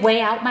 I did weigh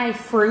out my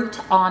fruit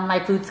on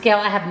my food scale.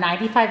 I have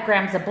 95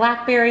 grams of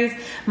blackberries.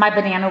 My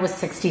banana was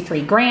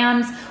 63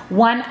 grams.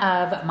 One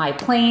of my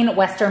plain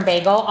Western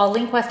bagel. I'll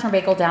link Western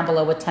bagel down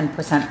below with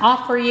 10%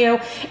 off for you.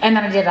 And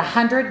then I did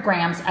 100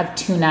 grams of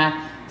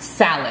tuna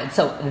salad.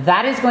 So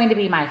that is going to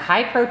be my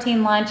high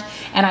protein lunch,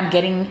 and I'm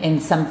getting in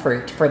some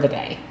fruit for the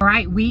day. All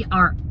right, we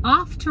are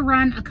off to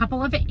run a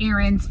couple of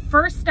errands.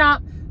 First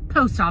up,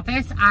 post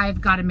office.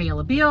 I've got to mail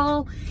a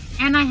bill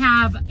and I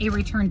have a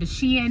return to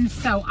Shein.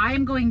 So I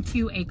am going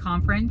to a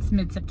conference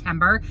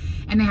mid-September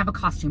and they have a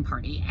costume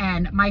party.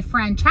 And my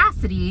friend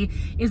Chastity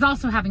is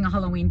also having a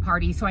Halloween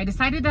party. So I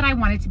decided that I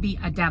wanted to be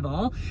a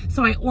devil.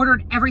 So I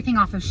ordered everything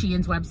off of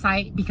Shein's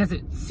website because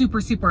it's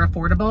super, super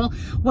affordable.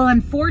 Well,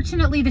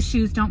 unfortunately the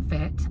shoes don't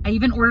fit. I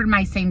even ordered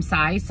my same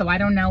size. So I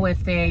don't know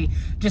if they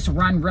just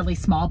run really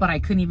small, but I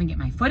couldn't even get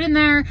my foot in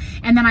there.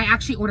 And then I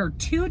actually ordered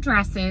 2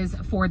 dresses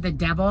for the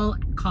devil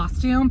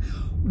costume.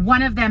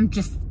 One of them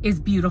just is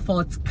beautiful.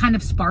 It's kind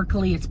of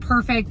sparkly. It's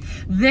perfect.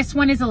 This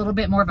one is a little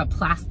bit more of a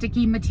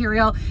plasticky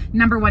material.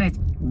 Number 1, it's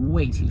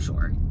way too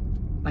short.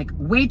 Like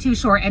way too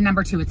short. And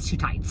number 2, it's too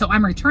tight. So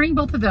I'm returning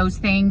both of those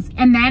things.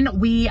 And then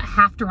we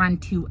have to run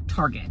to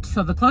Target.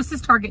 So the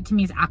closest Target to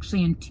me is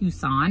actually in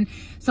Tucson.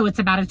 So it's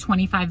about a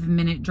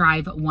 25-minute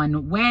drive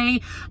one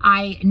way.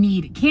 I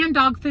need canned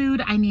dog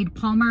food. I need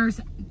Palmer's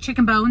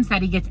chicken bones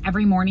that he gets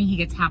every morning. He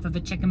gets half of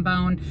a chicken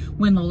bone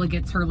when Lola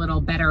gets her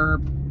little better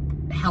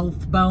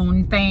health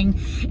bone thing,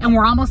 and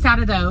we're almost out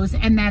of those.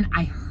 And then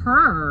I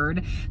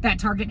heard that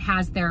Target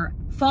has their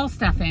fall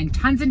stuff in,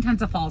 tons and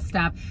tons of fall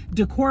stuff,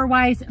 decor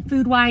wise,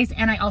 food wise.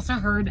 And I also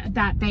heard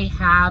that they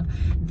have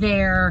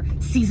their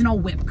seasonal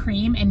whipped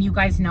cream, and you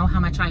guys know how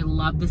much I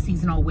love the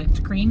seasonal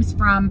whipped creams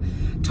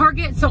from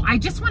Target. So I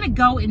just want to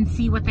go and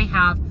see what they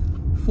have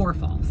for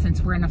fall.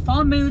 Since we're in a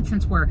fall mood,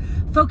 since we're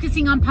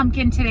focusing on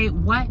pumpkin today,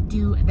 what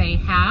do they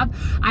have?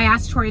 I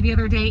asked Troy the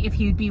other day if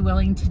he'd be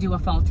willing to do a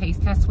fall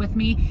taste test with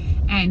me,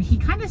 and he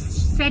kind of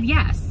said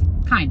yes,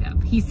 kind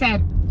of. He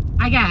said,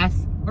 I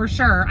guess, or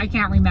sure, I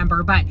can't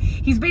remember, but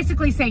he's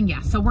basically saying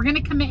yes. So we're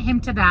going to commit him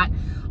to that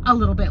a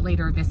little bit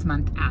later this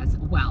month as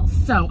well.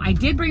 So I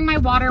did bring my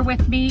water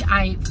with me.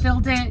 I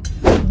filled it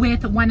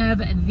with one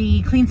of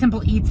the Clean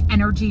Simple Eats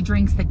energy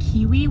drinks, the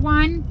kiwi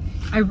one.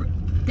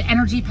 The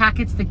energy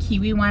packets, the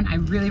kiwi one. I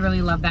really,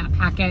 really love that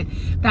packet.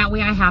 That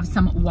way I have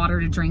some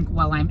water to drink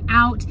while I'm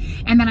out.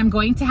 And then I'm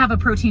going to have a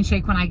protein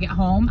shake when I get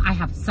home. I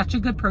have such a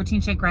good protein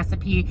shake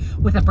recipe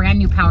with a brand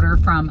new powder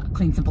from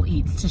Clean Simple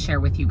Eats to share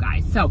with you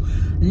guys. So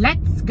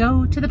let's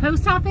go to the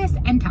post office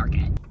and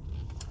Target.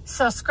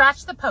 So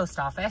scratch the post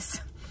office.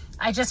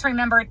 I just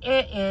remembered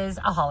it is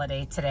a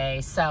holiday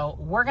today. So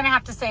we're gonna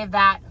have to save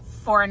that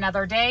for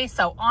another day.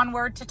 So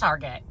onward to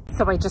Target.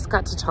 So I just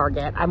got to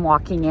Target. I'm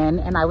walking in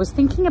and I was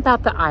thinking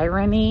about the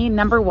irony,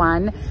 number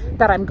 1,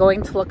 that I'm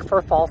going to look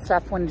for fall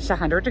stuff when it's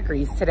 100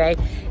 degrees today.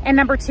 And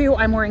number 2,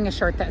 I'm wearing a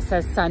shirt that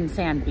says Sun,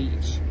 Sand,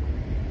 Beach.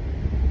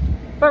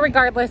 But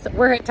regardless,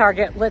 we're at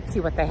Target. Let's see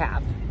what they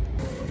have.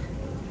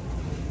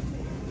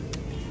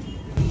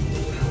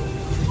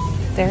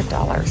 Their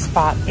dollar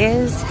spot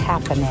is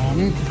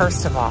happening.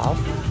 First of all,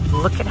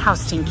 look at how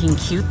stinking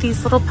cute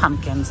these little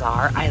pumpkins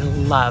are. I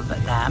love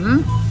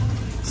them.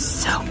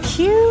 So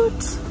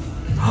cute.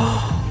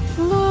 Oh,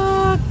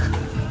 look.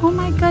 Oh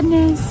my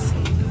goodness.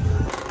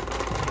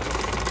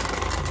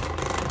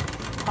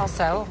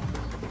 Also,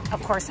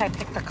 of course, I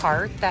picked the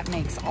cart that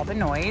makes all the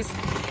noise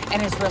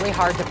and is really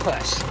hard to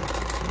push.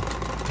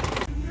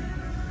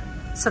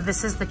 So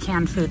this is the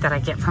canned food that I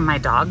get from my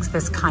dogs,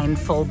 this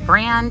Kindful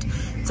brand.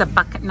 It's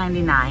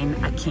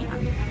 $1.99 a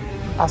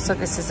can. Also,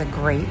 this is a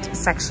great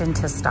section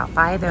to stop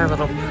by. They're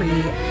little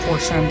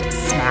pre-portioned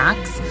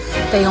snacks.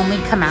 They only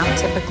come out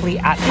typically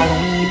at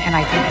Halloween and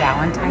I think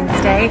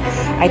Valentine's Day.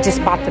 I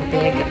just bought the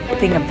big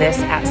thing of this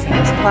at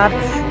Sam's Club,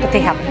 but they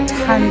have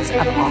tons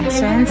of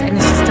options and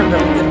it's just a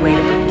really good way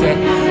to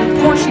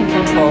get portion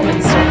control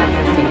and still have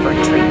your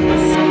favorite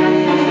treats.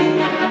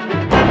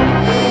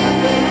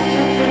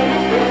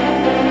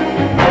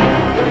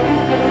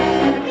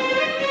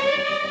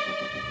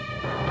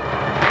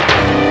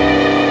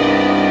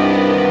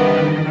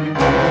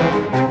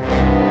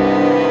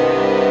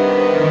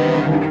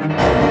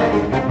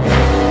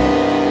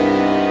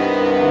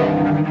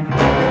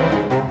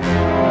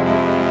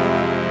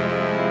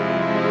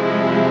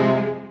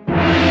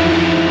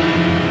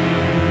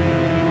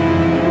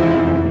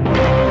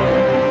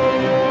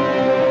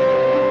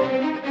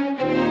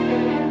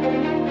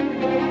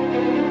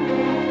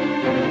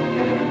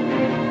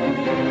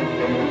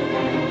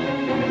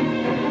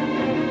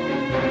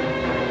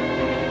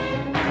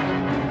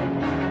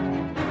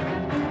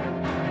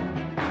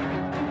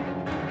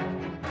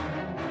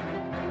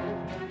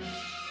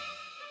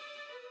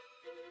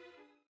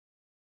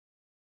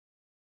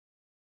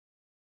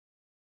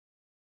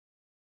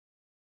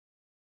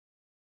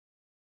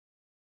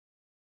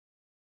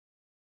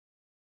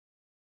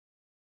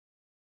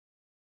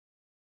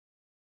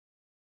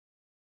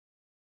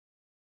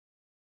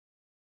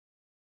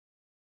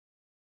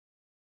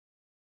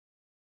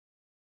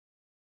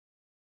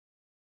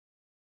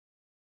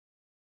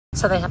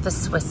 So they have the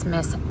Swiss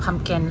Miss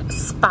pumpkin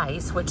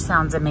spice, which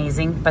sounds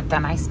amazing, but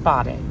then I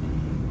spotted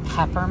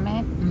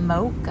peppermint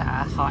mocha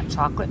hot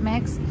chocolate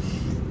mix.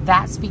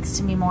 That speaks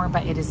to me more,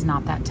 but it is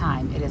not that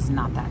time. It is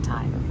not that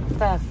time.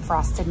 The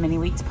frosted mini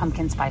wheats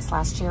pumpkin spice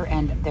last year,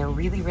 and they're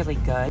really, really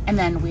good. And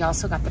then we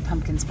also got the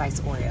pumpkin spice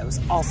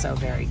Oreos, also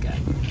very good.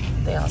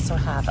 They also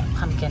have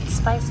pumpkin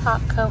spice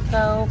hot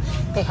cocoa.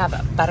 They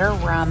have butter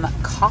rum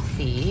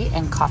coffee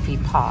and coffee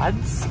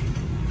pods,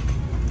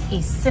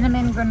 a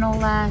cinnamon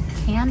granola,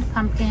 canned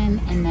pumpkin,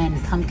 and then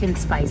pumpkin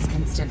spice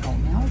instant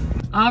oatmeal.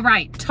 All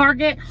right,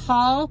 Target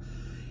haul.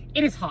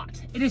 It is hot.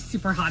 It is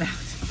super hot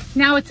out.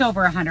 Now it's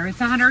over 100. It's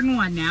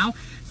 101 now.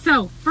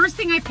 So first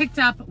thing I picked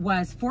up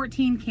was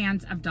 14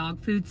 cans of dog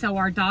food. So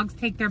our dogs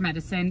take their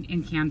medicine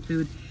in canned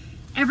food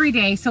every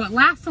day. So it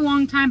lasts a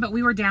long time, but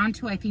we were down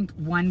to, I think,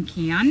 1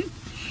 can.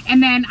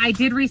 And then I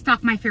did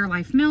restock my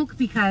Fairlife milk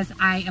because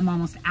I am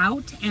almost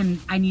out and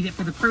I need it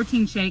for the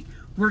protein shake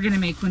we're gonna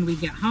make when we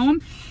get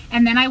home.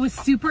 And then I was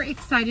super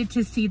excited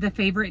to see the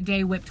Favorite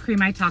Day whipped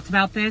cream. I talked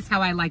about this,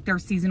 how I like their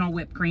seasonal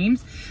whipped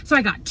creams. So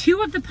I got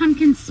 2 of the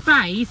pumpkin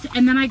spice,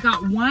 and then I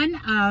got 1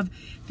 of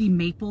the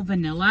maple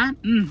vanilla.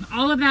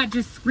 All of that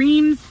just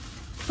screams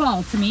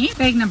fall to me.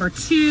 Bag number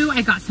 2,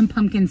 I got some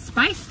pumpkin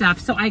spice stuff.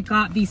 So I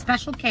got the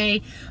Special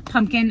K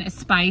pumpkin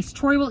spice.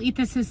 Troy will eat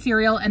this as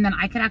cereal, and then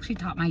I could actually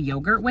top my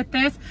yogurt with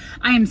this.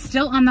 I am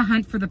still on the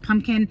hunt for the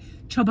pumpkin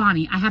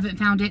chobani. I haven't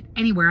found it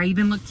anywhere. I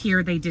even looked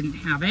here, they didn't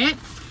have it.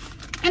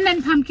 And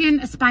then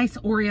pumpkin spice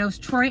Oreos.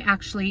 Troy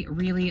actually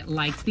really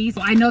likes these.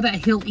 So I know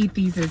that he'll eat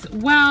these as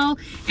well.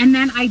 And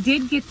then I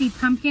did get the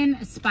pumpkin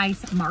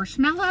spice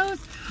marshmallows.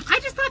 I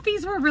just thought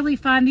these were really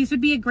fun. These would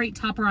be a great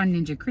topper on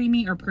Ninja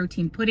Creamy or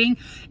protein pudding.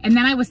 And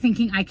then I was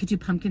thinking I could do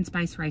pumpkin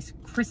spice rice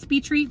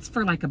crispy treats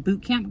for like a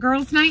boot camp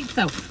girls night.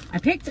 So I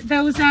picked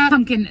those up.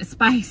 Pumpkin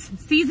spice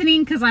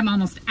seasoning because I'm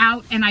almost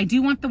out. And I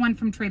do want the one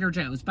from Trader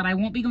Joe's, but I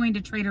won't be going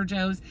to Trader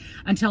Joe's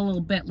until a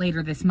little bit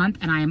later this month,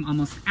 and I am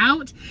almost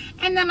out.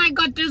 And then I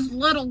got this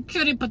little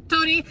cutie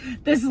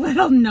patootie, this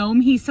little gnome.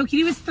 He's so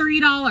cute. He was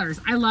 $3.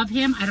 I love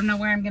him. I don't know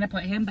where I'm gonna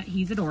put him, but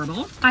he's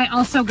adorable. I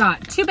also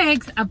got 2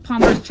 bags of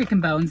Palmer's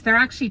chicken bones. They're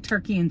actually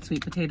turkey and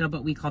sweet potato,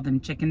 but we call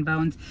them chicken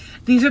bones.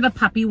 These are the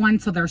puppy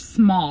ones, so they're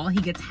small. He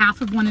gets half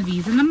of one of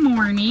these in the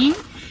morning.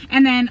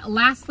 And then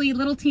lastly,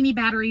 little teeny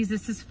batteries.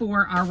 This is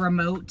for our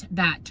remote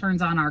that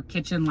turns on our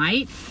kitchen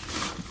light.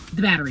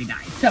 The battery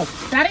died. So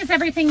that is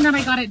everything that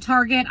I got at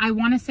Target. I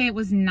want to say it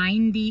was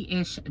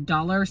 $90-ish.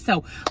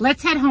 So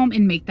let's head home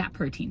and make that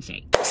protein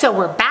shake. So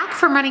we're back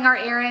from running our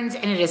errands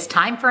and it is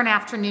time for an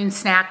afternoon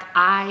snack.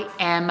 I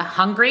am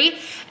hungry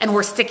and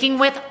we're sticking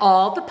with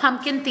all the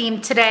pumpkin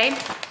theme today.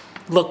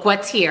 Look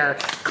what's here.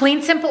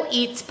 Clean Simple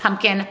Eats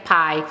pumpkin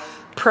pie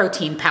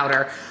protein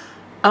powder.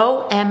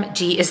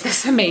 OMG, is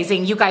this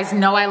amazing. You guys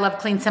know I love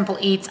Clean Simple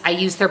Eats. I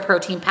use their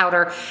protein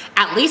powder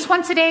at least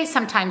once a day,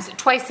 sometimes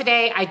twice a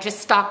day. I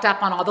just stocked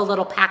up on all the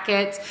little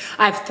packets.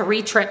 I have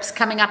 3 trips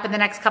coming up in the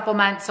next couple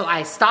months, so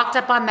I stocked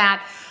up on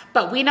that.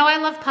 but we know I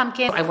love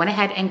pumpkin. I went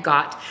ahead and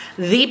got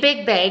the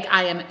big bag.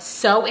 I am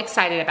so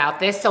excited about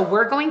this. So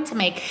we're going to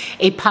make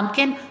a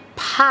pumpkin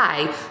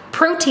pie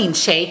protein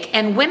shake.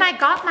 And when I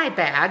got my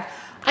bag,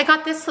 I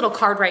got this little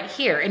card right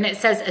here, and it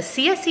says a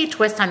CSE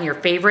twist on your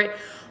favorite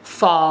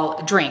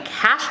fall drink,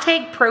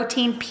 hashtag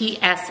protein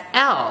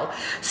PSL.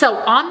 So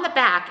on the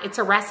back, it's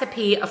a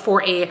recipe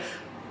for a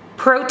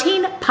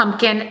protein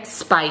pumpkin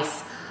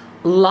spice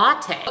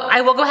latte.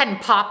 I will go ahead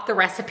and pop the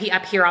recipe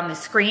up here on the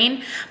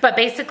screen, but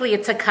basically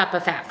it's a cup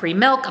of fat-free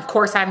milk. Of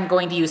course, I'm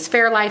going to use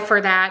Fairlife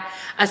for that.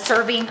 A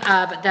serving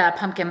of the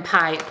pumpkin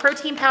pie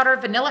protein powder,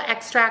 vanilla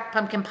extract,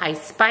 pumpkin pie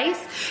spice.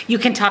 You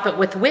can top it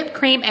with whipped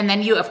cream, and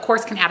then you, of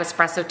course, can add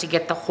espresso to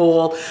get the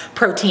whole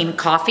protein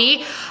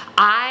coffee.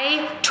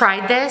 I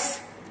tried this.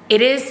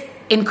 It is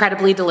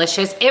incredibly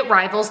delicious. It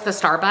rivals the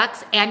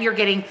Starbucks, and you're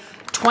getting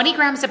 20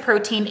 grams of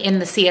protein in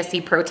the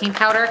CSE protein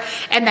powder.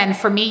 And then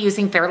for me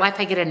using Fairlife,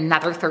 I get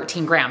another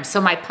 13 grams. So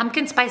my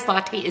pumpkin spice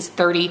latte is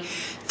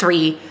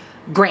 33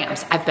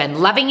 grams. I've been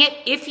loving it.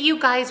 If you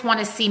guys want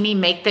to see me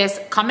make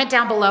this, comment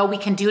down below. We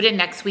can do it in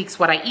next week's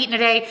What I Eat in a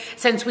Day.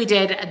 Since we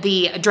did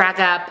the Drag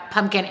Up,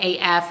 Pumpkin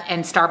AF,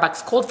 and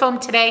Starbucks Cold Foam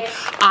today,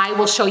 I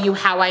will show you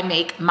how I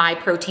make my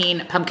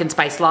protein pumpkin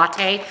spice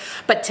latte.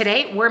 But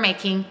today we're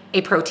making a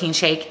protein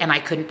shake, and I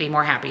couldn't be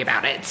more happy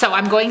about it. So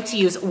I'm going to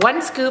use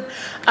 1 scoop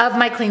of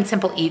my Clean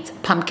Simple Eats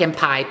pumpkin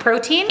pie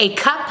protein, a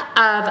cup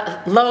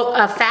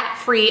of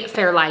fat-free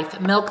Fairlife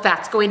milk.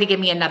 That's going to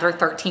give me another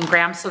 13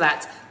 grams, so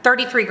that's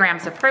 33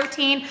 grams of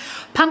protein,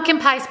 pumpkin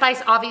pie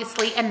spice,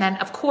 obviously, and then,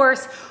 of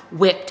course,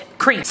 whipped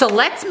cream. So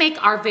let's make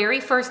our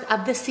very first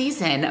of the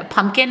season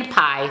pumpkin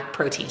pie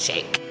protein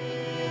shake.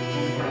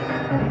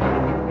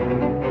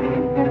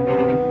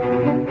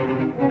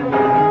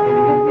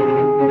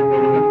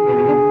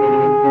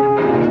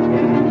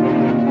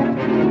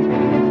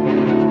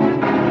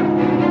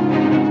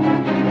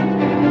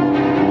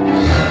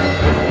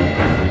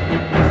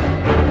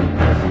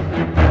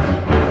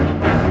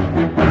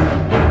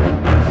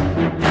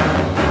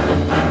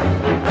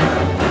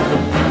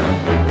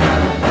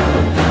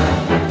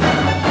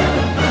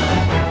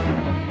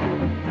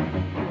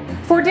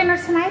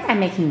 I'm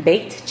making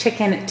baked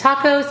chicken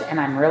tacos, and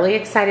I'm really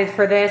excited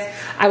for this.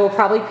 I will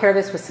probably pair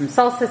this with some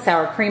salsa,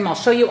 sour cream. I'll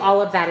show you all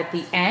of that at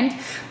the end,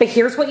 but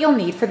here's what you'll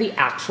need for the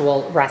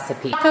actual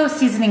recipe. Taco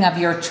seasoning of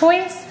your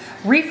choice,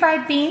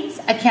 refried beans,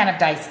 a can of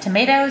diced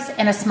tomatoes,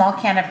 and a small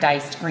can of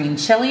diced green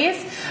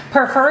chilies.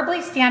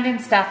 Preferably stand-in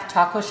stuffed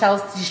taco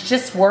shells. These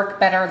just work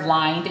better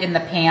lined in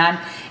the pan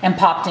and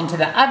popped into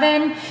the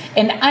oven.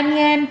 An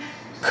onion,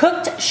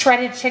 cooked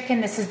shredded chicken.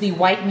 This is the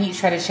white meat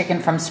shredded chicken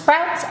from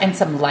Sprouts, and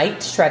some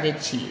light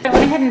shredded cheese. I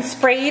went ahead and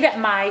sprayed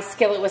my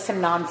skillet with some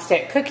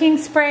non-stick cooking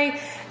spray,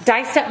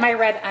 diced up my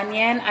red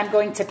onion. I'm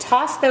going to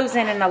toss those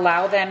in and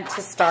allow them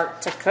to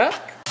start to cook.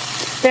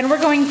 Then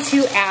we're going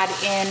to add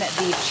in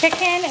the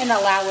chicken and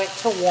allow it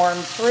to warm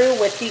through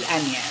with the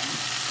onion.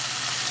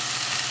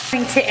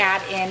 I'm going to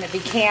add in the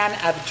can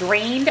of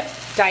drained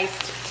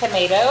diced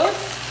tomatoes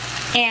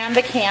and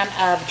the can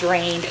of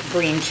drained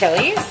green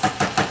chilies.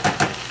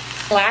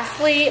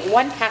 Lastly,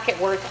 1 packet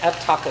worth of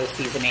taco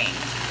seasoning.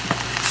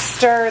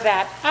 Stir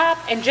that up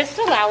and just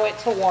allow it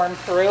to warm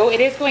through. It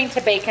is going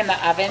to bake in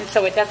the oven,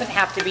 so it doesn't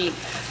have to be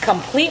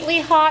completely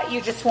hot.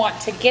 You just want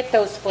to get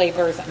those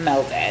flavors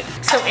melded.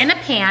 So in a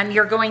pan,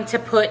 you're going to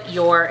put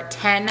your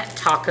 10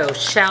 taco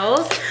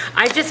shells.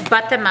 I just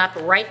butt them up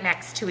right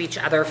next to each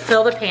other.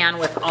 Fill the pan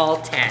with all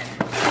 10.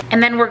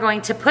 And then we're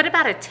going to put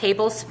about a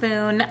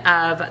tablespoon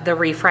of the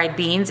refried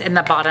beans in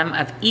the bottom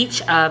of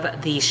each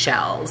of the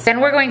shells. Then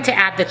we're going to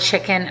add the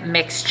chicken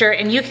mixture,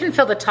 and you can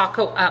fill the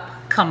taco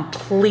up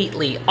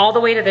completely, all the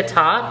way to the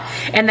top.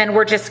 And then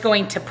we're just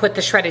going to put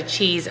the shredded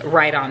cheese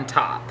right on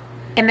top.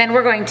 And then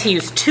we're going to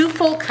use 2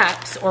 full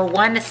cups or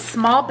 1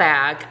 small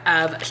bag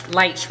of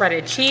light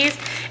shredded cheese,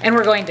 and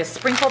we're going to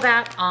sprinkle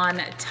that on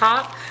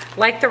top.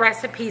 Like the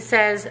recipe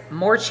says,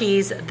 more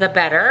cheese, the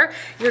better.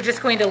 You're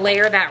just going to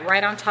layer that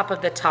right on top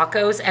of the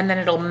tacos, and then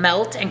it'll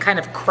melt and kind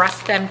of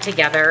crust them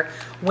together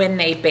when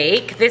they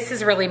bake. This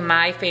is really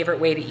my favorite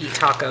way to eat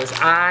tacos.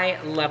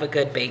 I love a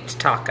good baked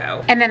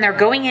taco. And then they're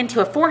going into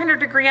a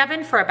 400-degree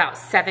oven for about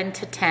 7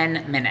 to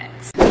 10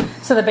 minutes.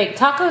 So the baked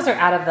tacos are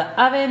out of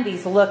the oven.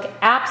 These look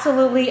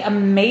absolutely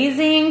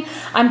amazing.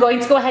 I'm going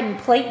to go ahead and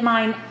plate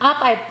mine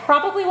up. I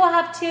probably will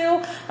have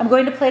 2. I'm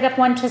going to plate up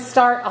 1 to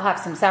start. I'll have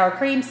some sour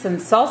cream, some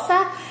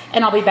salsa,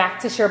 and I'll be back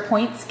to share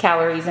points,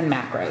 calories, and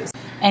macros.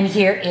 And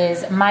here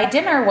is my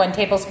dinner. 1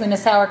 tablespoon of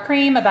sour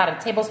cream, about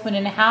 1.5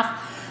 tablespoons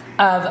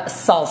of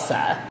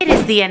salsa. It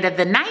is the end of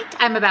the night.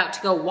 I'm about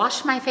to go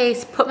wash my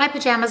face, put my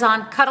pajamas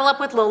on, cuddle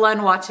up with Lola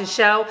and watch a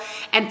show.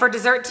 And for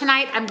dessert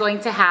tonight, I'm going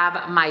to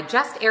have my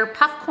Just Air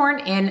puff corn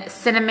in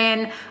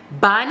cinnamon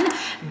bun.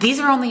 These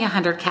are only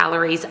 100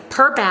 calories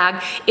per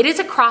bag. It is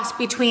a cross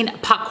between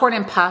popcorn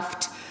and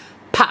puffs,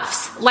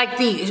 like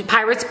the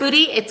Pirate's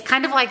Booty. It's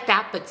kind of like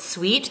that, but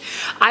sweet.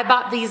 I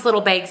bought these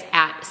little bags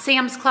at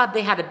Sam's Club.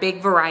 They had a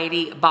big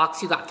variety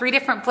box. You got 3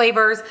 different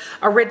flavors,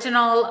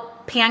 original,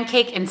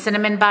 pancake, and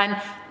cinnamon bun.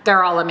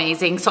 They're all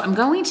amazing. So I'm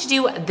going to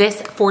do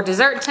this for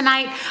dessert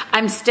tonight.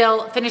 I'm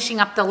still finishing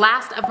up the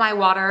last of my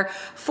water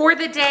for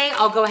the day.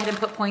 I'll go ahead and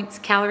put points,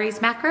 calories,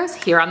 macros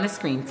here on the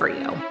screen for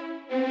you.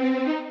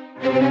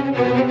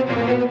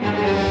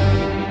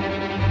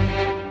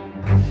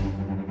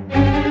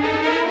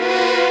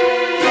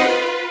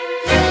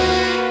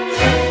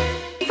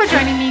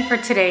 For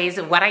today's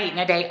What I Eat in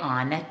a Day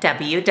on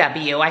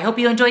WW. I hope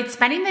you enjoyed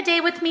spending the day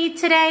with me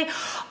today.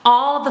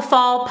 All the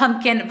fall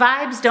pumpkin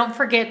vibes. Don't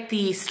forget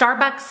the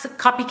Starbucks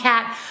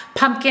Copycat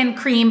Pumpkin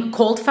Cream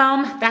Cold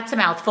Foam. That's a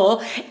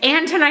mouthful.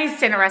 And tonight's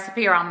dinner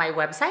recipe are on my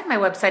website. My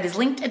website is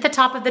linked at the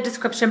top of the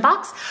description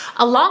box,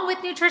 along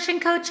with nutrition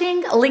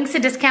coaching, links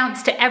and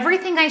discounts to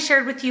everything I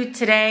shared with you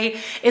today,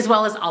 as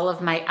well as all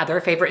of my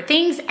other favorite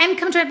things. And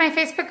come join my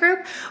Facebook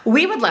group.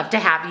 We would love to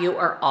have you,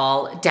 or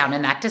all down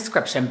in that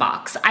description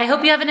box. I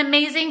hope you have an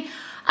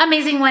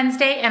amazing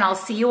Wednesday, and I'll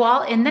see you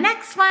all in the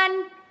next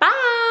one.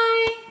 Bye.